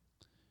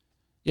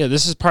 Yeah,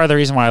 this is part of the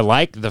reason why I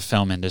like the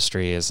film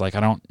industry is, like, I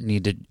don't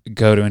need to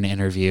go to an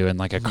interview in,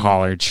 like, a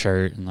collared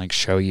shirt and, like,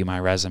 show you my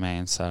resume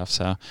and stuff.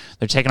 So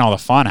they're taking all the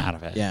fun out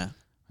of it. Yeah.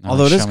 They're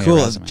Although like, it is "Show me a cool,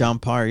 resume." John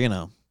Parr, you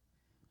know,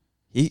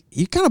 he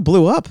kind of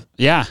blew up.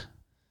 Yeah.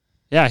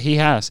 Yeah, he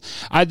has.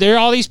 There are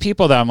all these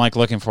people that I'm, like,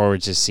 looking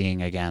forward to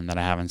seeing again that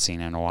I haven't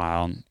seen in a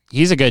while.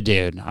 He's a good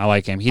dude. I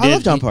like him. I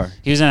love John Parr.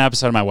 He was in an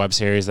episode of my web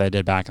series that I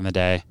did back in the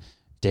day.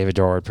 David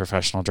Dorward,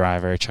 Professional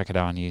Driver. Check it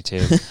out on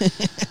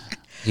YouTube.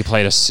 He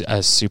played a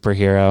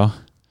superhero.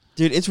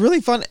 Dude, it's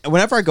really fun.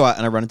 Whenever I go out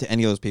and I run into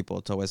any of those people,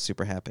 it's always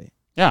super happy.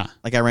 Yeah.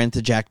 Like, I ran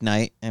into Jack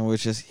Knight, and he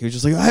was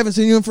just like, I haven't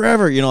seen you in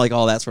forever. You know, like,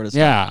 all that sort of stuff.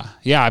 Yeah.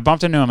 Yeah, I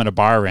bumped into him at a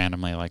bar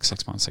randomly, like,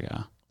 6 months ago.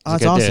 Oh,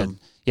 that's awesome. Dude.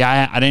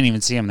 Yeah, I didn't even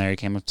see him there. He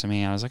came up to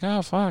me. I was like,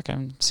 oh, fuck, I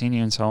haven't seen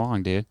you in so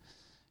long, dude.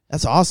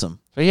 That's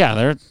awesome. But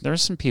yeah,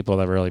 there's some people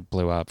that really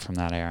blew up from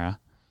that era.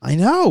 I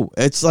know.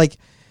 It's like,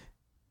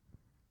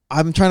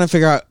 I'm trying to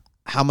figure out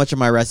how much of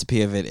my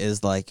recipe of it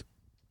is, like,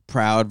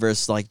 proud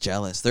versus, like,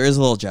 jealous. There is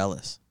a little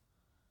jealous.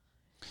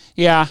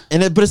 Yeah.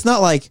 But it's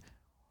not like,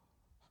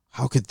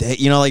 how could they,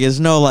 you know, like,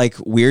 there's no, like,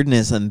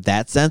 weirdness in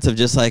that sense of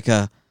just, like,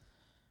 I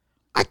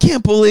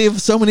can't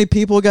believe so many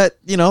people got,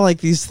 you know, like,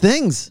 these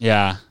things.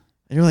 Yeah.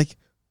 And you're like,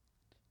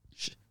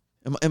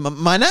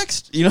 am I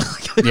next? You know,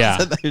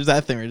 Yeah. There's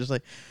that thing where you're just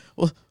like,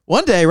 well,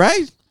 one day,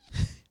 right?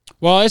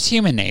 Well, it's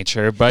human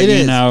nature, but, It you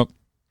is. know,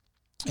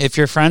 if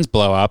your friends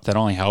blow up, that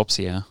only helps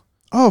you.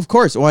 Oh, of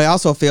course. Well, I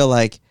also feel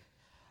like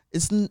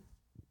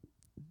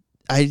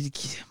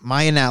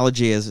my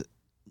analogy is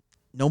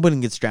nobody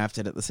gets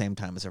drafted at the same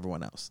time as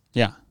everyone else.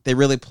 Yeah. They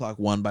really pluck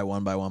one by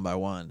one by one by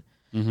one.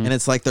 Mm-hmm. And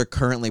it's like they're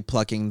currently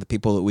plucking the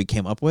people that we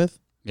came up with.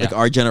 Yeah. Like,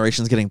 our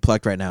generation's getting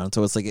plucked right now. And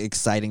so it's, like,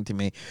 exciting to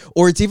me.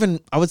 Or it's even,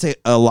 I would say,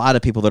 a lot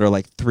of people that are,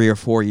 like, 3 or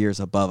 4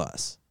 years above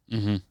us.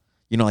 Mm-hmm.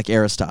 You know, like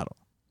Aristotle.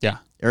 Yeah.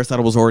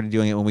 Aristotle was already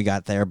doing it when we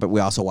got there, but we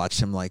also watched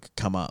him, like,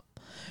 come up.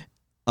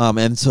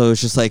 And so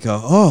it's just like,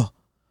 oh,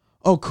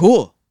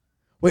 cool.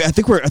 Wait, I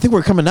think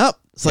we're coming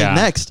up. It's like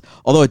next.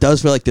 Although it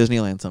does feel like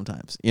Disneyland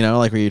sometimes, you know,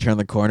 like where you turn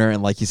the corner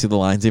and, like, you see the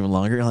lines even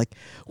longer. You're like,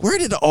 where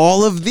did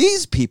all of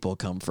these people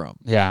come from?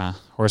 Yeah.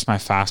 Where's my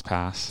fast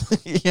pass?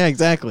 Yeah,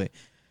 exactly.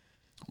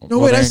 No,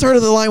 Well, wait, I there- started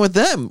the line with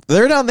them.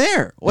 They're down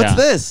there. What's Yeah.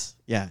 this?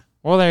 Yeah.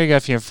 Well, there you go.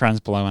 If you have friends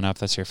blowing up,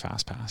 that's your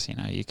fast pass. You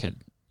know,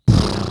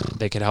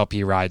 they could help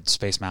you ride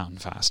Space Mountain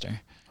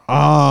faster.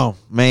 Oh,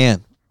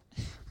 man.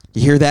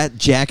 You hear that,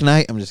 Jack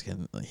Knight? I'm just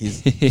kidding. I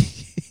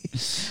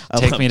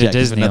Take love me to Jack.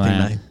 He's a nothing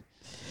Disneyland. Knight.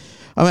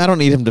 I mean, I don't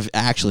need him to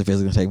actually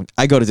physically take me.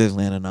 I go to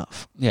Disneyland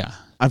enough. Yeah.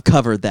 I've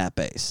covered that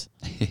base.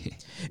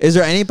 Is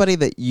there anybody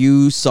that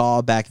you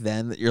saw back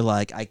then that you're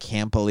like, I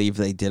can't believe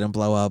they didn't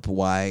blow up?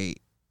 Why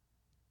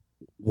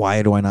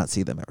do I not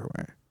see them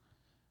everywhere?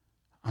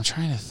 I'm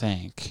trying to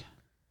think.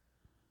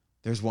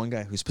 There's one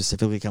guy who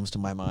specifically comes to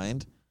my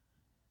mind.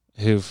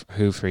 Who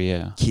for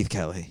you? Keith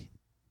Kelly.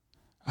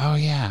 Oh,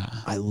 yeah.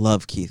 I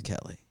love Keith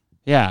Kelly.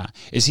 Yeah.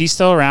 Is he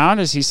still around?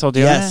 Is he still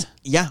doing it?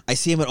 Yeah. I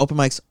see him at open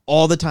mics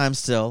all the time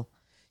still.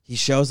 He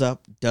shows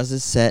up, does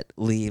his set,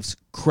 leaves,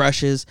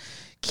 crushes.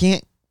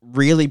 Can't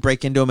really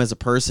break into him as a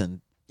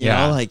person. You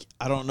know, like,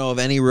 I don't know of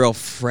any real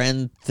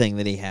friend thing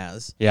that he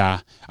has. Yeah.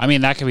 I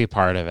mean, that could be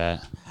part of it.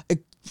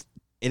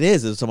 It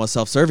is. It's almost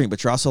self-serving,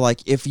 but you're also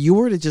like, if you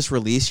were to just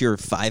release your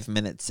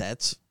 5-minute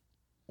sets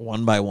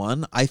one by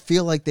one, I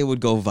feel like they would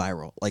go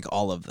viral, like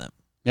all of them.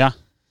 Yeah.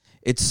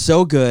 It's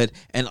so good.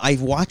 And I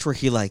watch where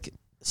he, like,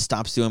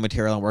 stops doing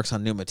material and works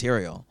on new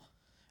material.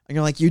 And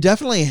you're like, you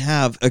definitely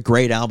have a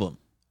great album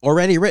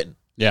already written.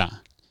 Yeah.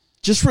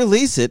 Just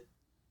release it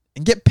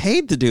and get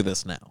paid to do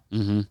this now.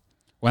 Mm-hmm.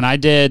 When I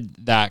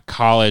did that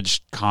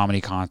college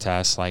comedy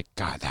contest, like,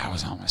 God, that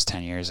was almost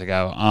 10 years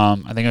ago. I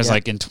think it was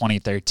like in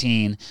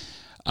 2013.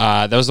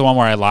 That was the one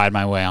where I lied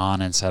my way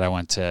on and said I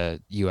went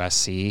to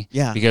USC.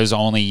 Yeah. Because it was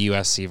only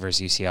USC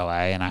versus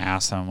UCLA. And I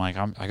asked them, like,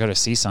 I go to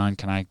CSUN.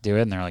 Can I do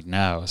it? And they're like,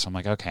 no. So I'm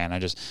like, okay. And I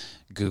just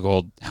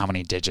Googled how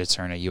many digits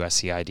are in a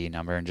USC ID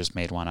number and just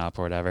made one up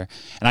or whatever.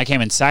 And I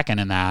came in second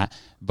in that,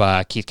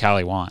 but Keith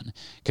Kelly won.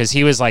 Because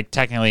he was, like,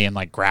 technically in,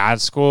 like, grad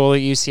school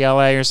at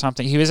UCLA or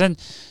something. He was in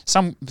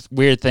some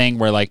weird thing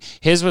where, like,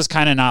 his was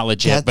kind of not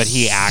legit, but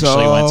he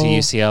actually went to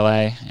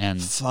UCLA.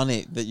 And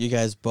funny that you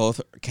guys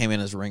both came in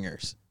as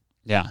ringers.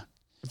 Yeah.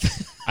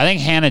 I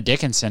think Hannah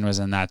Dickinson was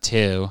in that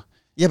too.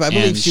 Yeah, but I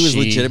believe she was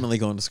legitimately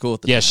going to school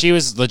at the time. Yeah, she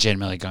was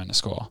legitimately going to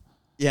school.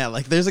 Yeah,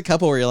 like there's a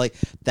couple where you're like,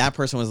 that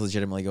person was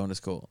legitimately going to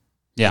school.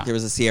 Yeah. Like, there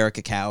was a Sierra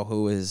Cacao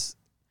who was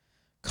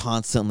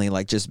constantly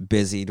like just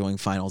busy doing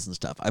finals and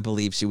stuff. I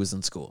believe she was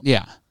in school.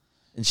 Yeah.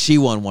 And she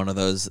won one of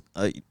those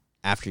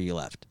after you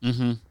left.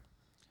 Mm-hmm.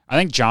 I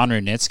think John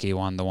Rudnitsky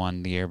won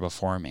the year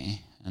before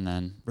me. And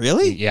then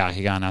Really? he got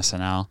on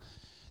SNL.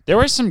 There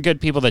were some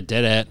good people that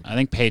did it. I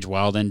think Paige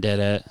Weldon did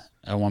it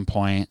at one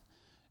point.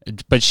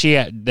 But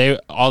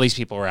all these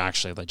people were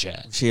actually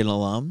legit. Was she an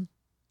alum?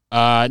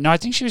 No, I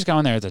think she was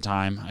going there at the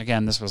time.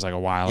 Again, this was like a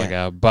while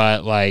ago.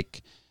 But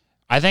like,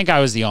 I think I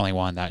was the only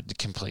one that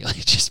completely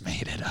just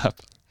made it up.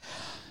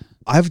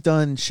 I've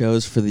done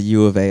shows for the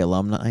U of A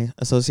Alumni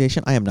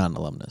Association. I am not an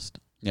alumnist.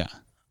 Yeah.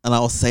 And I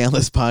will say on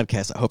this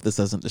podcast, I hope this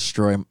doesn't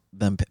destroy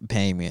them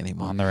paying me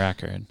anymore. On the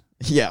record.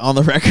 Yeah, on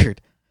the record.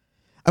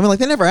 I mean, like,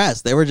 they never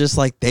asked. They were just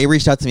like, they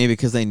reached out to me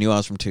because they knew I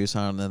was from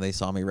Tucson, and then they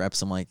saw me rep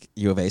some like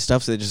U of A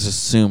stuff, so they just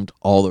assumed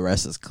all the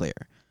rest is clear.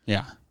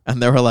 Yeah.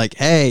 And they were like,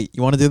 hey,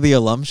 you want to do the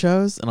alum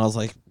shows? And I was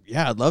like,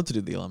 yeah, I'd love to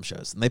do the alum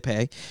shows. And they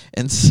pay.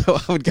 And so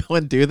I would go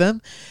and do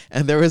them.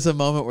 And there was a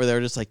moment where they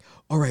were just like,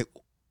 all right,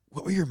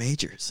 what were your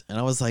majors? And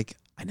I was like,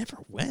 I never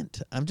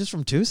went. I'm just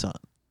from Tucson.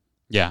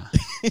 Yeah.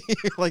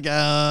 Like,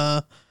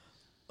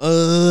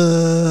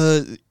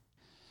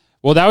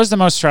 Well, that was the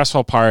most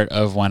stressful part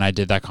of when I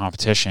did that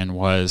competition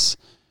was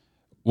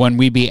when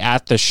we'd be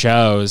at the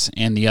shows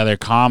and the other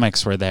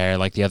comics were there,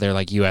 like the other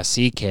like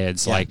USC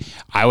kids, like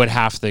I would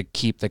have to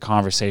keep the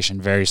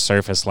conversation very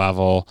surface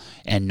level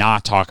and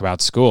not talk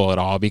about school at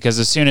all, because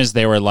as soon as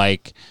they were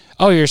like,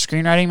 oh, you're a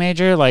screenwriting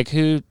major? Like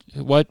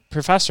what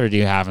professor do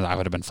you have? And I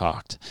would have been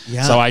fucked.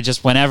 Yeah. So I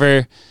just,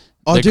 whenever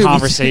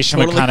conversation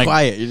would kind of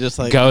quiet. You're just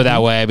like, go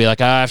that way, I'd be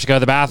like, oh, I have to go to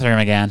the bathroom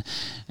again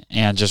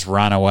and just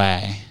run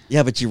away.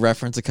 Yeah, but you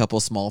reference a couple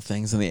small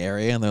things in the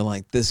area and they're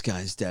like, this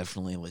guy's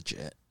definitely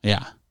legit.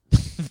 Yeah.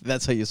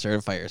 That's how you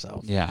certify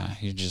yourself. Yeah,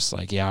 you're just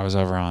like, yeah, I was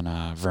over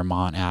on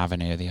Vermont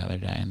Avenue the other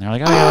day, and they're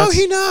like,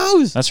 he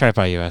knows. That's right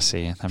by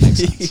USC. That makes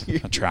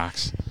sense. That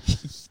tracks.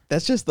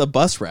 That's just the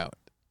bus route.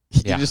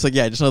 Yeah. You're just like,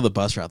 I just know the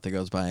bus route that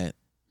goes by it.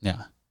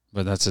 Yeah,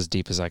 but that's as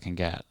deep as I can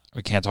get.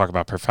 We can't talk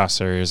about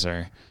professors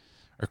or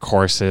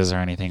courses or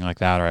anything like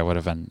that, or I would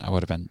have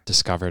been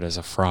discovered as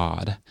a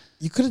fraud.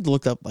 You could have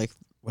looked up like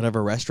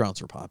whatever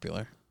restaurants were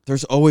popular.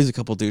 There's always a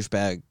couple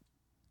douchebag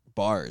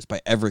bars by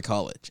every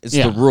college. It's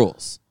the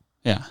rules.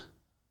 Yeah.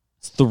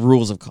 It's the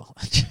rules of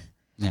college.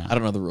 Yeah. I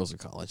don't know the rules of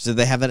college. Did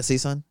they have that at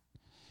CSUN?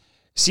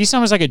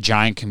 CSUN was like a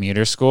giant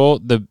commuter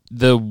school.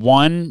 The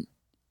one,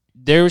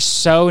 there's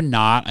so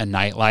not a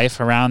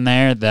nightlife around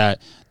there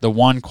that the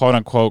one quote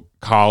unquote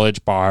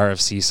college bar of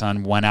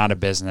CSUN went out of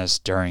business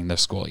during the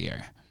school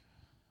year.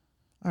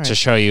 All right. To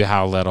show you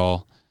how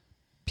little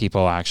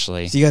people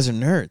actually. So you guys are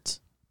nerds.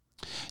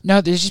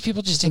 No, there's just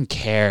people just didn't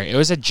care. It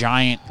was a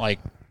giant, like,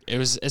 it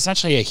was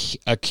essentially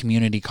a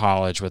community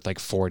college with like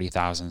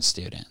 40,000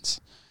 students.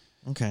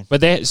 Okay.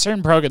 But they had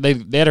certain program.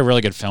 They had a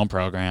really good film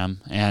program,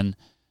 and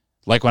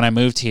like when I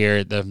moved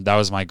here, that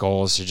was my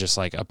goal, is to just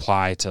like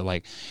apply to,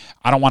 like,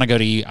 I don't want to go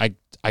to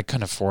I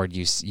couldn't afford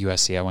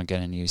USC. I wouldn't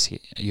get into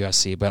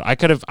USC, but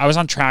I was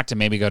on track to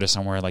maybe go to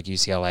somewhere like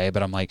UCLA,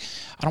 but I'm like,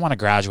 I don't want to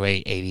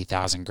graduate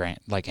 80,000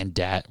 like in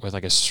debt with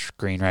like a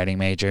screenwriting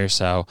major.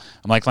 So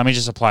I'm like, let me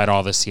just apply to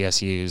all the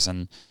CSUs,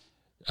 and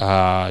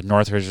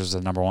Northridge was the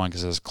number one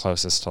because it was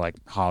closest to like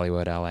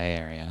Hollywood, LA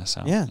area.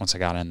 So once I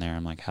got in there,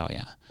 I'm like, hell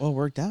yeah. Well, it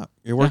worked out.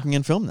 You're working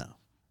in film now.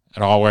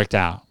 It all worked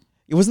out.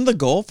 It wasn't the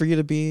goal for you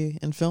to be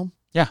in film?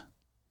 Yeah,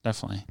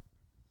 definitely.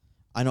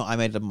 I know I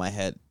made it up in my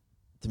head.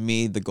 To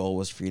me, the goal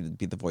was for you to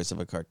be the voice of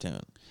a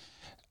cartoon.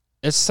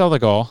 It's still the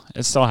goal.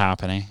 It's still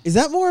happening. Is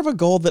that more of a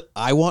goal that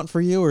I want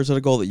for you, or is it a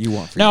goal that you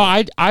want for you?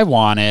 No, I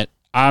want it.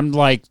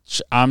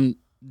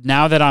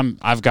 Now that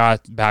I've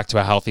got back to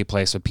a healthy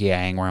place with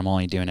PAing where I'm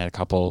only doing it a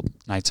couple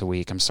nights a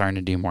week, I'm starting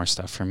to do more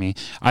stuff for me.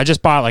 I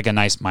just bought like a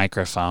nice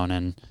microphone,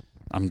 and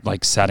I'm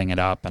like setting it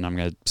up, and I'm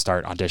going to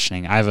start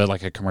auditioning. I have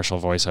a commercial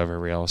voiceover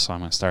reel, so I'm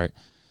going to start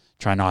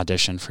trying to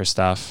audition for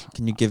stuff.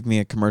 Can you give me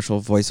a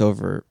commercial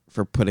voiceover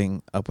for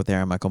putting up with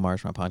Aaron Michael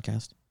Marsh, my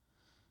podcast?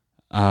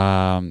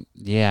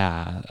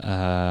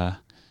 Yeah.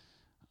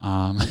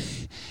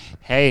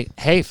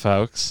 Hey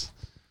folks.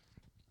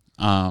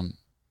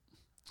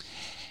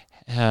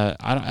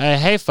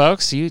 Hey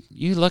folks, you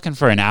looking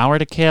for an hour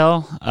to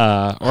kill,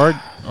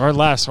 or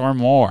less or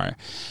more?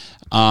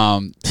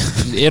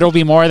 It'll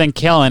be more than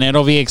killing.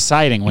 It'll be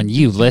exciting when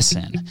you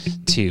listen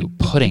to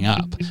Putting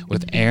Up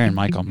with Aaron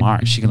Michael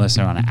Marsh. You can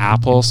listen on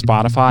Apple,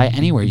 Spotify,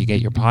 anywhere you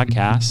get your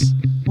podcasts.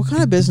 What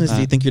kind of business do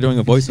you think you're doing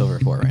a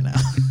voiceover for right now?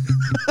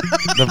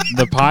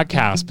 the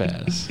podcast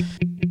biz.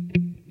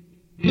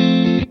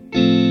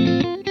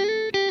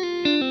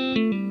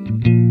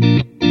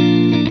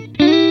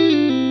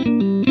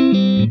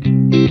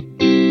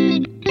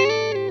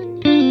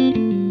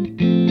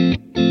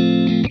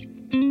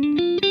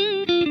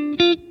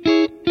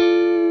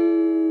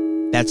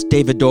 That's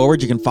David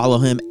Dorward. You can follow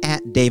him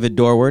at David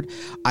Dorward.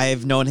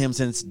 I've known him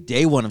since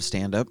day one of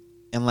stand-up,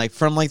 and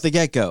from the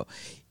get-go.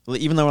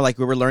 Even though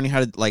we were learning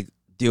how to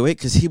do it,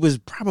 because he was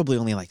probably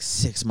only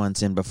 6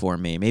 months in before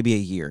me, maybe a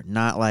year.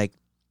 Not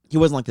he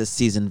wasn't this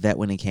seasoned vet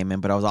when he came in,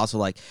 but I was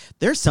also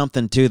there's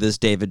something to this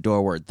David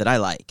Dorward that I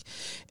like.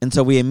 And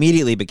so we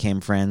immediately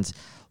became friends.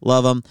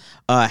 Love him.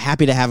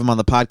 Happy to have him on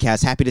the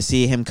podcast. Happy to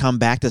see him come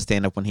back to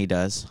stand-up when he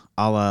does.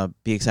 I'll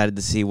be excited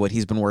to see what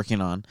he's been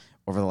working on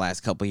over the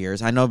last couple of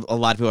years. I know a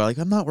lot of people are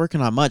I'm not working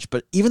on much,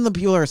 but even the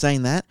people who are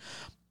saying that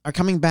are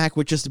coming back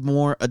with just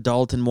more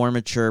adult and more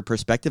mature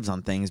perspectives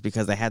on things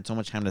because they had so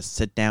much time to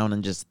sit down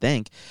and just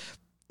think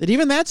that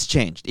even that's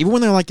changed. Even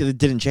when they're it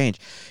didn't change.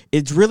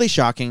 It's really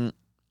shocking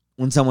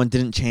when someone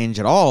didn't change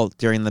at all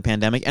during the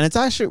pandemic, and it's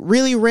actually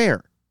really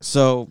rare.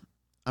 So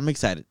I'm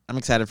excited. I'm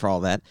excited for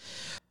all that.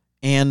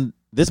 And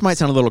this might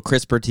sound a little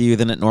crisper to you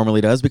than it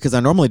normally does because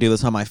I normally do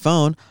this on my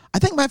phone. I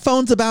think my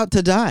phone's about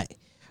to die,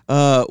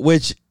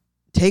 which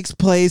takes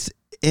place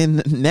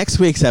in next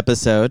week's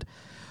episode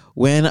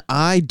when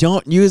I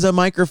don't use a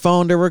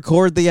microphone to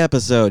record the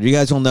episode. You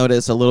guys will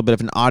notice a little bit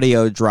of an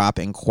audio drop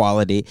in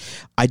quality.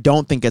 I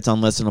don't think it's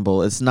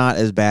unlistenable. It's not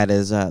as bad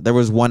as there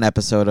was one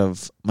episode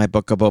of my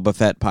Book of Boba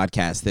Fett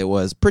podcast that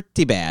was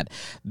pretty bad.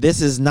 This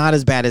is not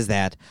as bad as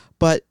that,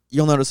 but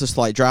you'll notice a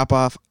slight drop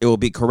off. It will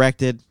be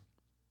corrected.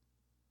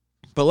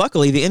 But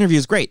luckily, the interview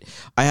is great.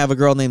 I have a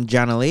girl named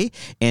Jana Lee,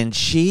 and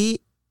she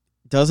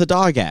does a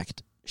dog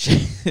act.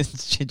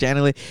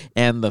 Jana Lee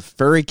and the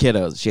furry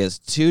kiddos. She has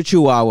 2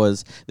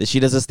 chihuahuas that she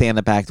does a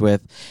stand-up act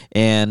with,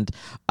 and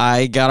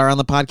I got her on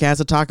the podcast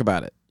to talk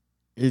about it.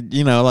 The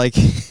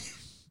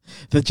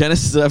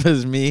genesis of it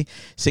is me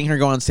seeing her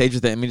go on stage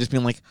with it and me just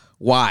being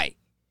why?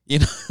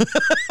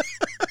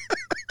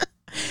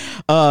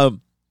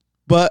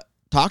 But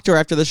talked to her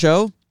after the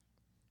show.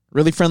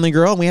 Really friendly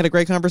girl, and we had a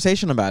great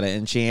conversation about it,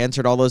 and she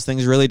answered all those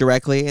things really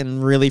directly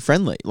and really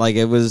friendly.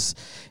 It was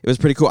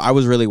pretty cool. I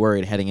was really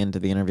worried heading into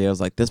the interview. I was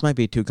this might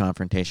be too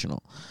confrontational.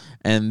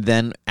 And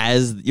then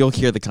as you'll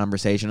hear the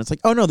conversation, it's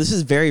oh no, this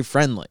is very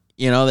friendly.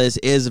 This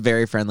is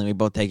very friendly. We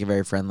both take it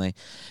very friendly.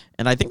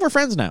 And I think we're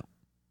friends now.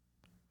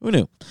 Who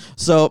knew?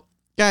 So,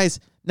 guys,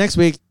 next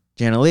week,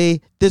 Jana Lee.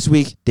 This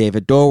week,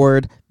 David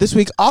Dorward. This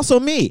week, also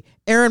me,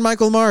 Aaron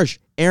Michael Marsh.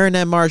 Aaron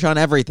M. Marsh on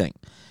everything.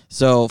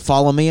 So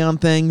follow me on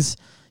things.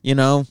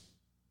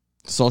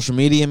 Social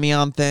media me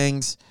on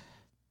things.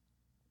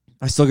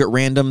 I still get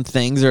random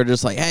things that are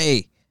just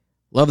hey,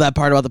 love that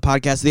part about the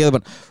podcast. The other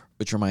one,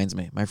 which reminds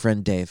me, my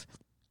friend Dave.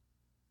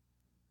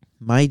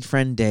 My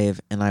friend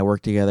Dave and I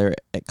work together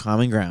at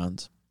Common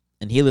Grounds,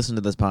 and he listened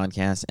to this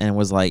podcast and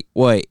was wait,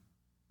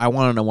 I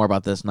want to know more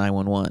about this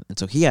 911. And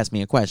so he asked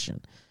me a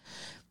question.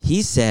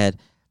 He said,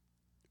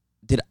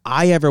 did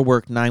I ever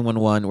work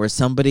 911 where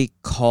somebody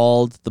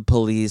called the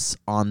police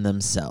on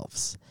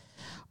themselves?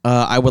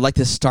 I would like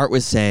to start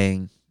with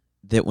saying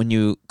that when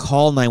you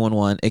call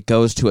 911, it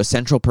goes to a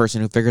central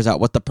person who figures out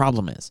what the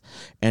problem is.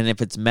 And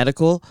if it's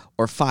medical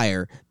or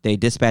fire, they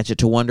dispatch it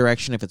to one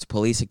direction. If it's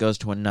police, it goes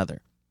to another.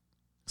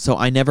 So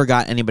I never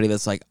got anybody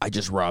that's I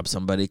just robbed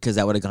somebody, because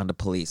that would have gone to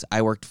police.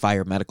 I worked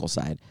fire medical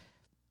side.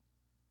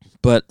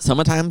 But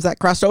sometimes that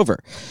crossed over.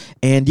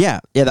 And yeah,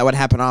 that would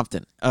happen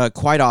often.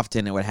 Quite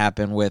often it would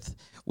happen with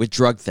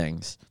drug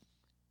things.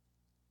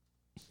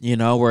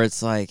 Where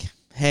it's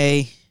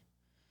hey,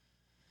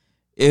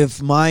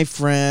 if my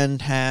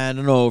friend had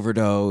an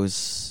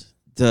overdose,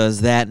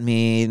 does that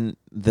mean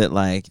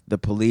that the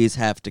police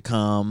have to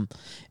come?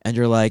 And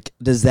you're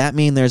does that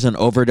mean there's an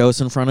overdose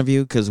in front of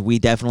you? Because we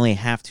definitely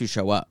have to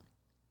show up.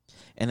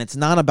 And it's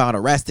not about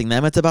arresting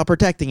them. It's about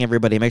protecting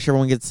everybody. Make sure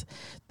everyone gets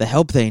the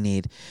help they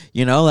need.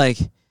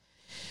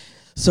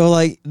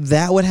 So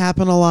that would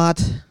happen a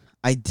lot.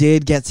 I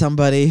did get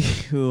somebody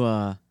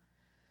who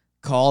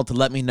called to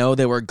let me know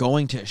they were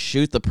going to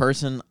shoot the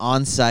person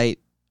on site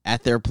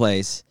at their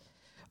place.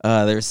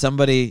 There's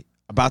somebody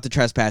about to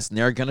trespass, and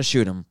they're going to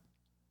shoot him.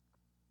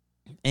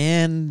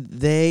 And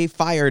they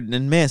fired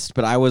and missed,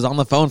 but I was on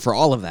the phone for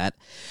all of that.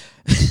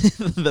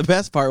 The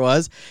best part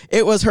was,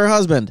 it was her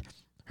husband.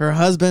 Her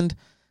husband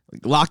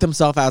locked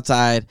himself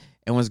outside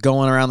and was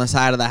going around the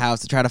side of the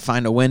house to try to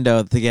find a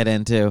window to get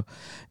into.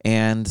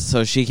 And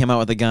so she came out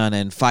with a gun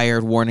and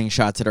fired warning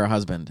shots at her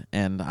husband.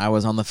 And I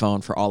was on the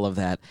phone for all of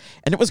that.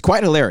 And it was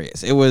quite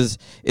hilarious.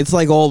 It's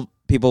like old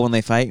people when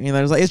they fight.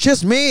 They're it's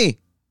just me,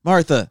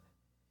 Martha.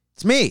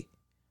 It's me.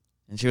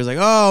 And she was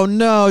oh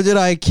no, did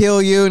I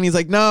kill you? And he's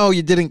no,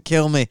 you didn't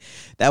kill me.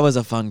 That was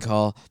a fun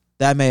call.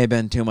 That may have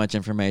been too much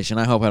information.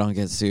 I hope I don't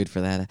get sued for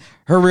that.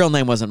 Her real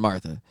name wasn't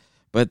Martha,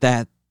 but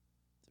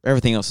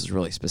everything else is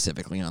really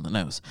specifically on the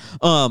nose.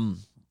 So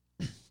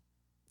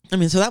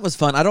that was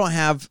fun. I don't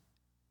have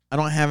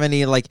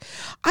any, like,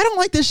 I don't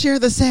like to share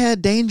the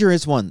sad,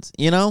 dangerous ones,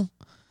 you know?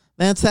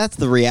 That's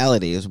the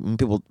reality, is when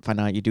people find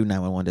out you do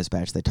 911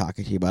 dispatch, they talk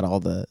to you about all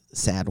the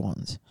sad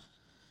ones.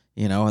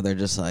 You know, they're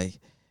just like,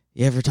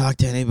 you ever talk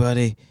to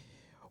anybody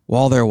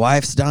while their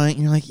wife's dying?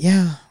 And you're like,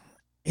 yeah,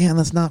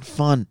 that's not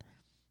fun.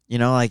 You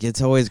know, like,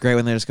 it's always great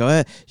when they just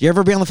go, you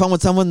ever be on the phone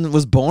with someone that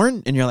was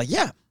born? And you're like,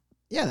 yeah,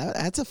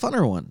 that's a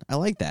funner one. I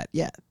like that.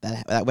 Yeah,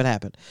 that would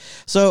happen.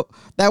 So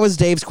that was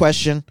Dave's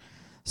question.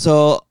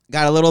 So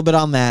got a little bit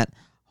on that.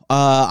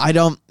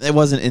 It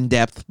wasn't in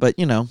depth, but,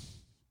 you know,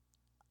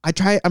 I'm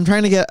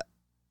trying to get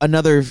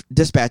another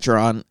dispatcher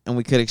on, and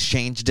we could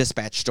exchange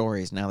dispatch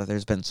stories now that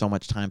there's been so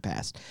much time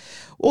passed.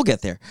 We'll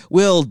get there.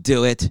 We'll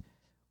do it.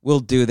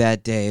 We'll do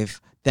that, Dave.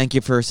 Thank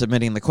you for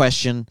submitting the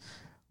question.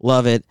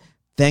 Love it.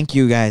 Thank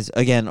you guys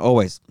again,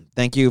 always.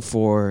 Thank you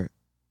for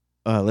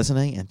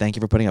listening, and thank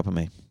you for putting up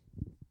with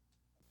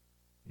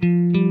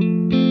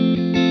me.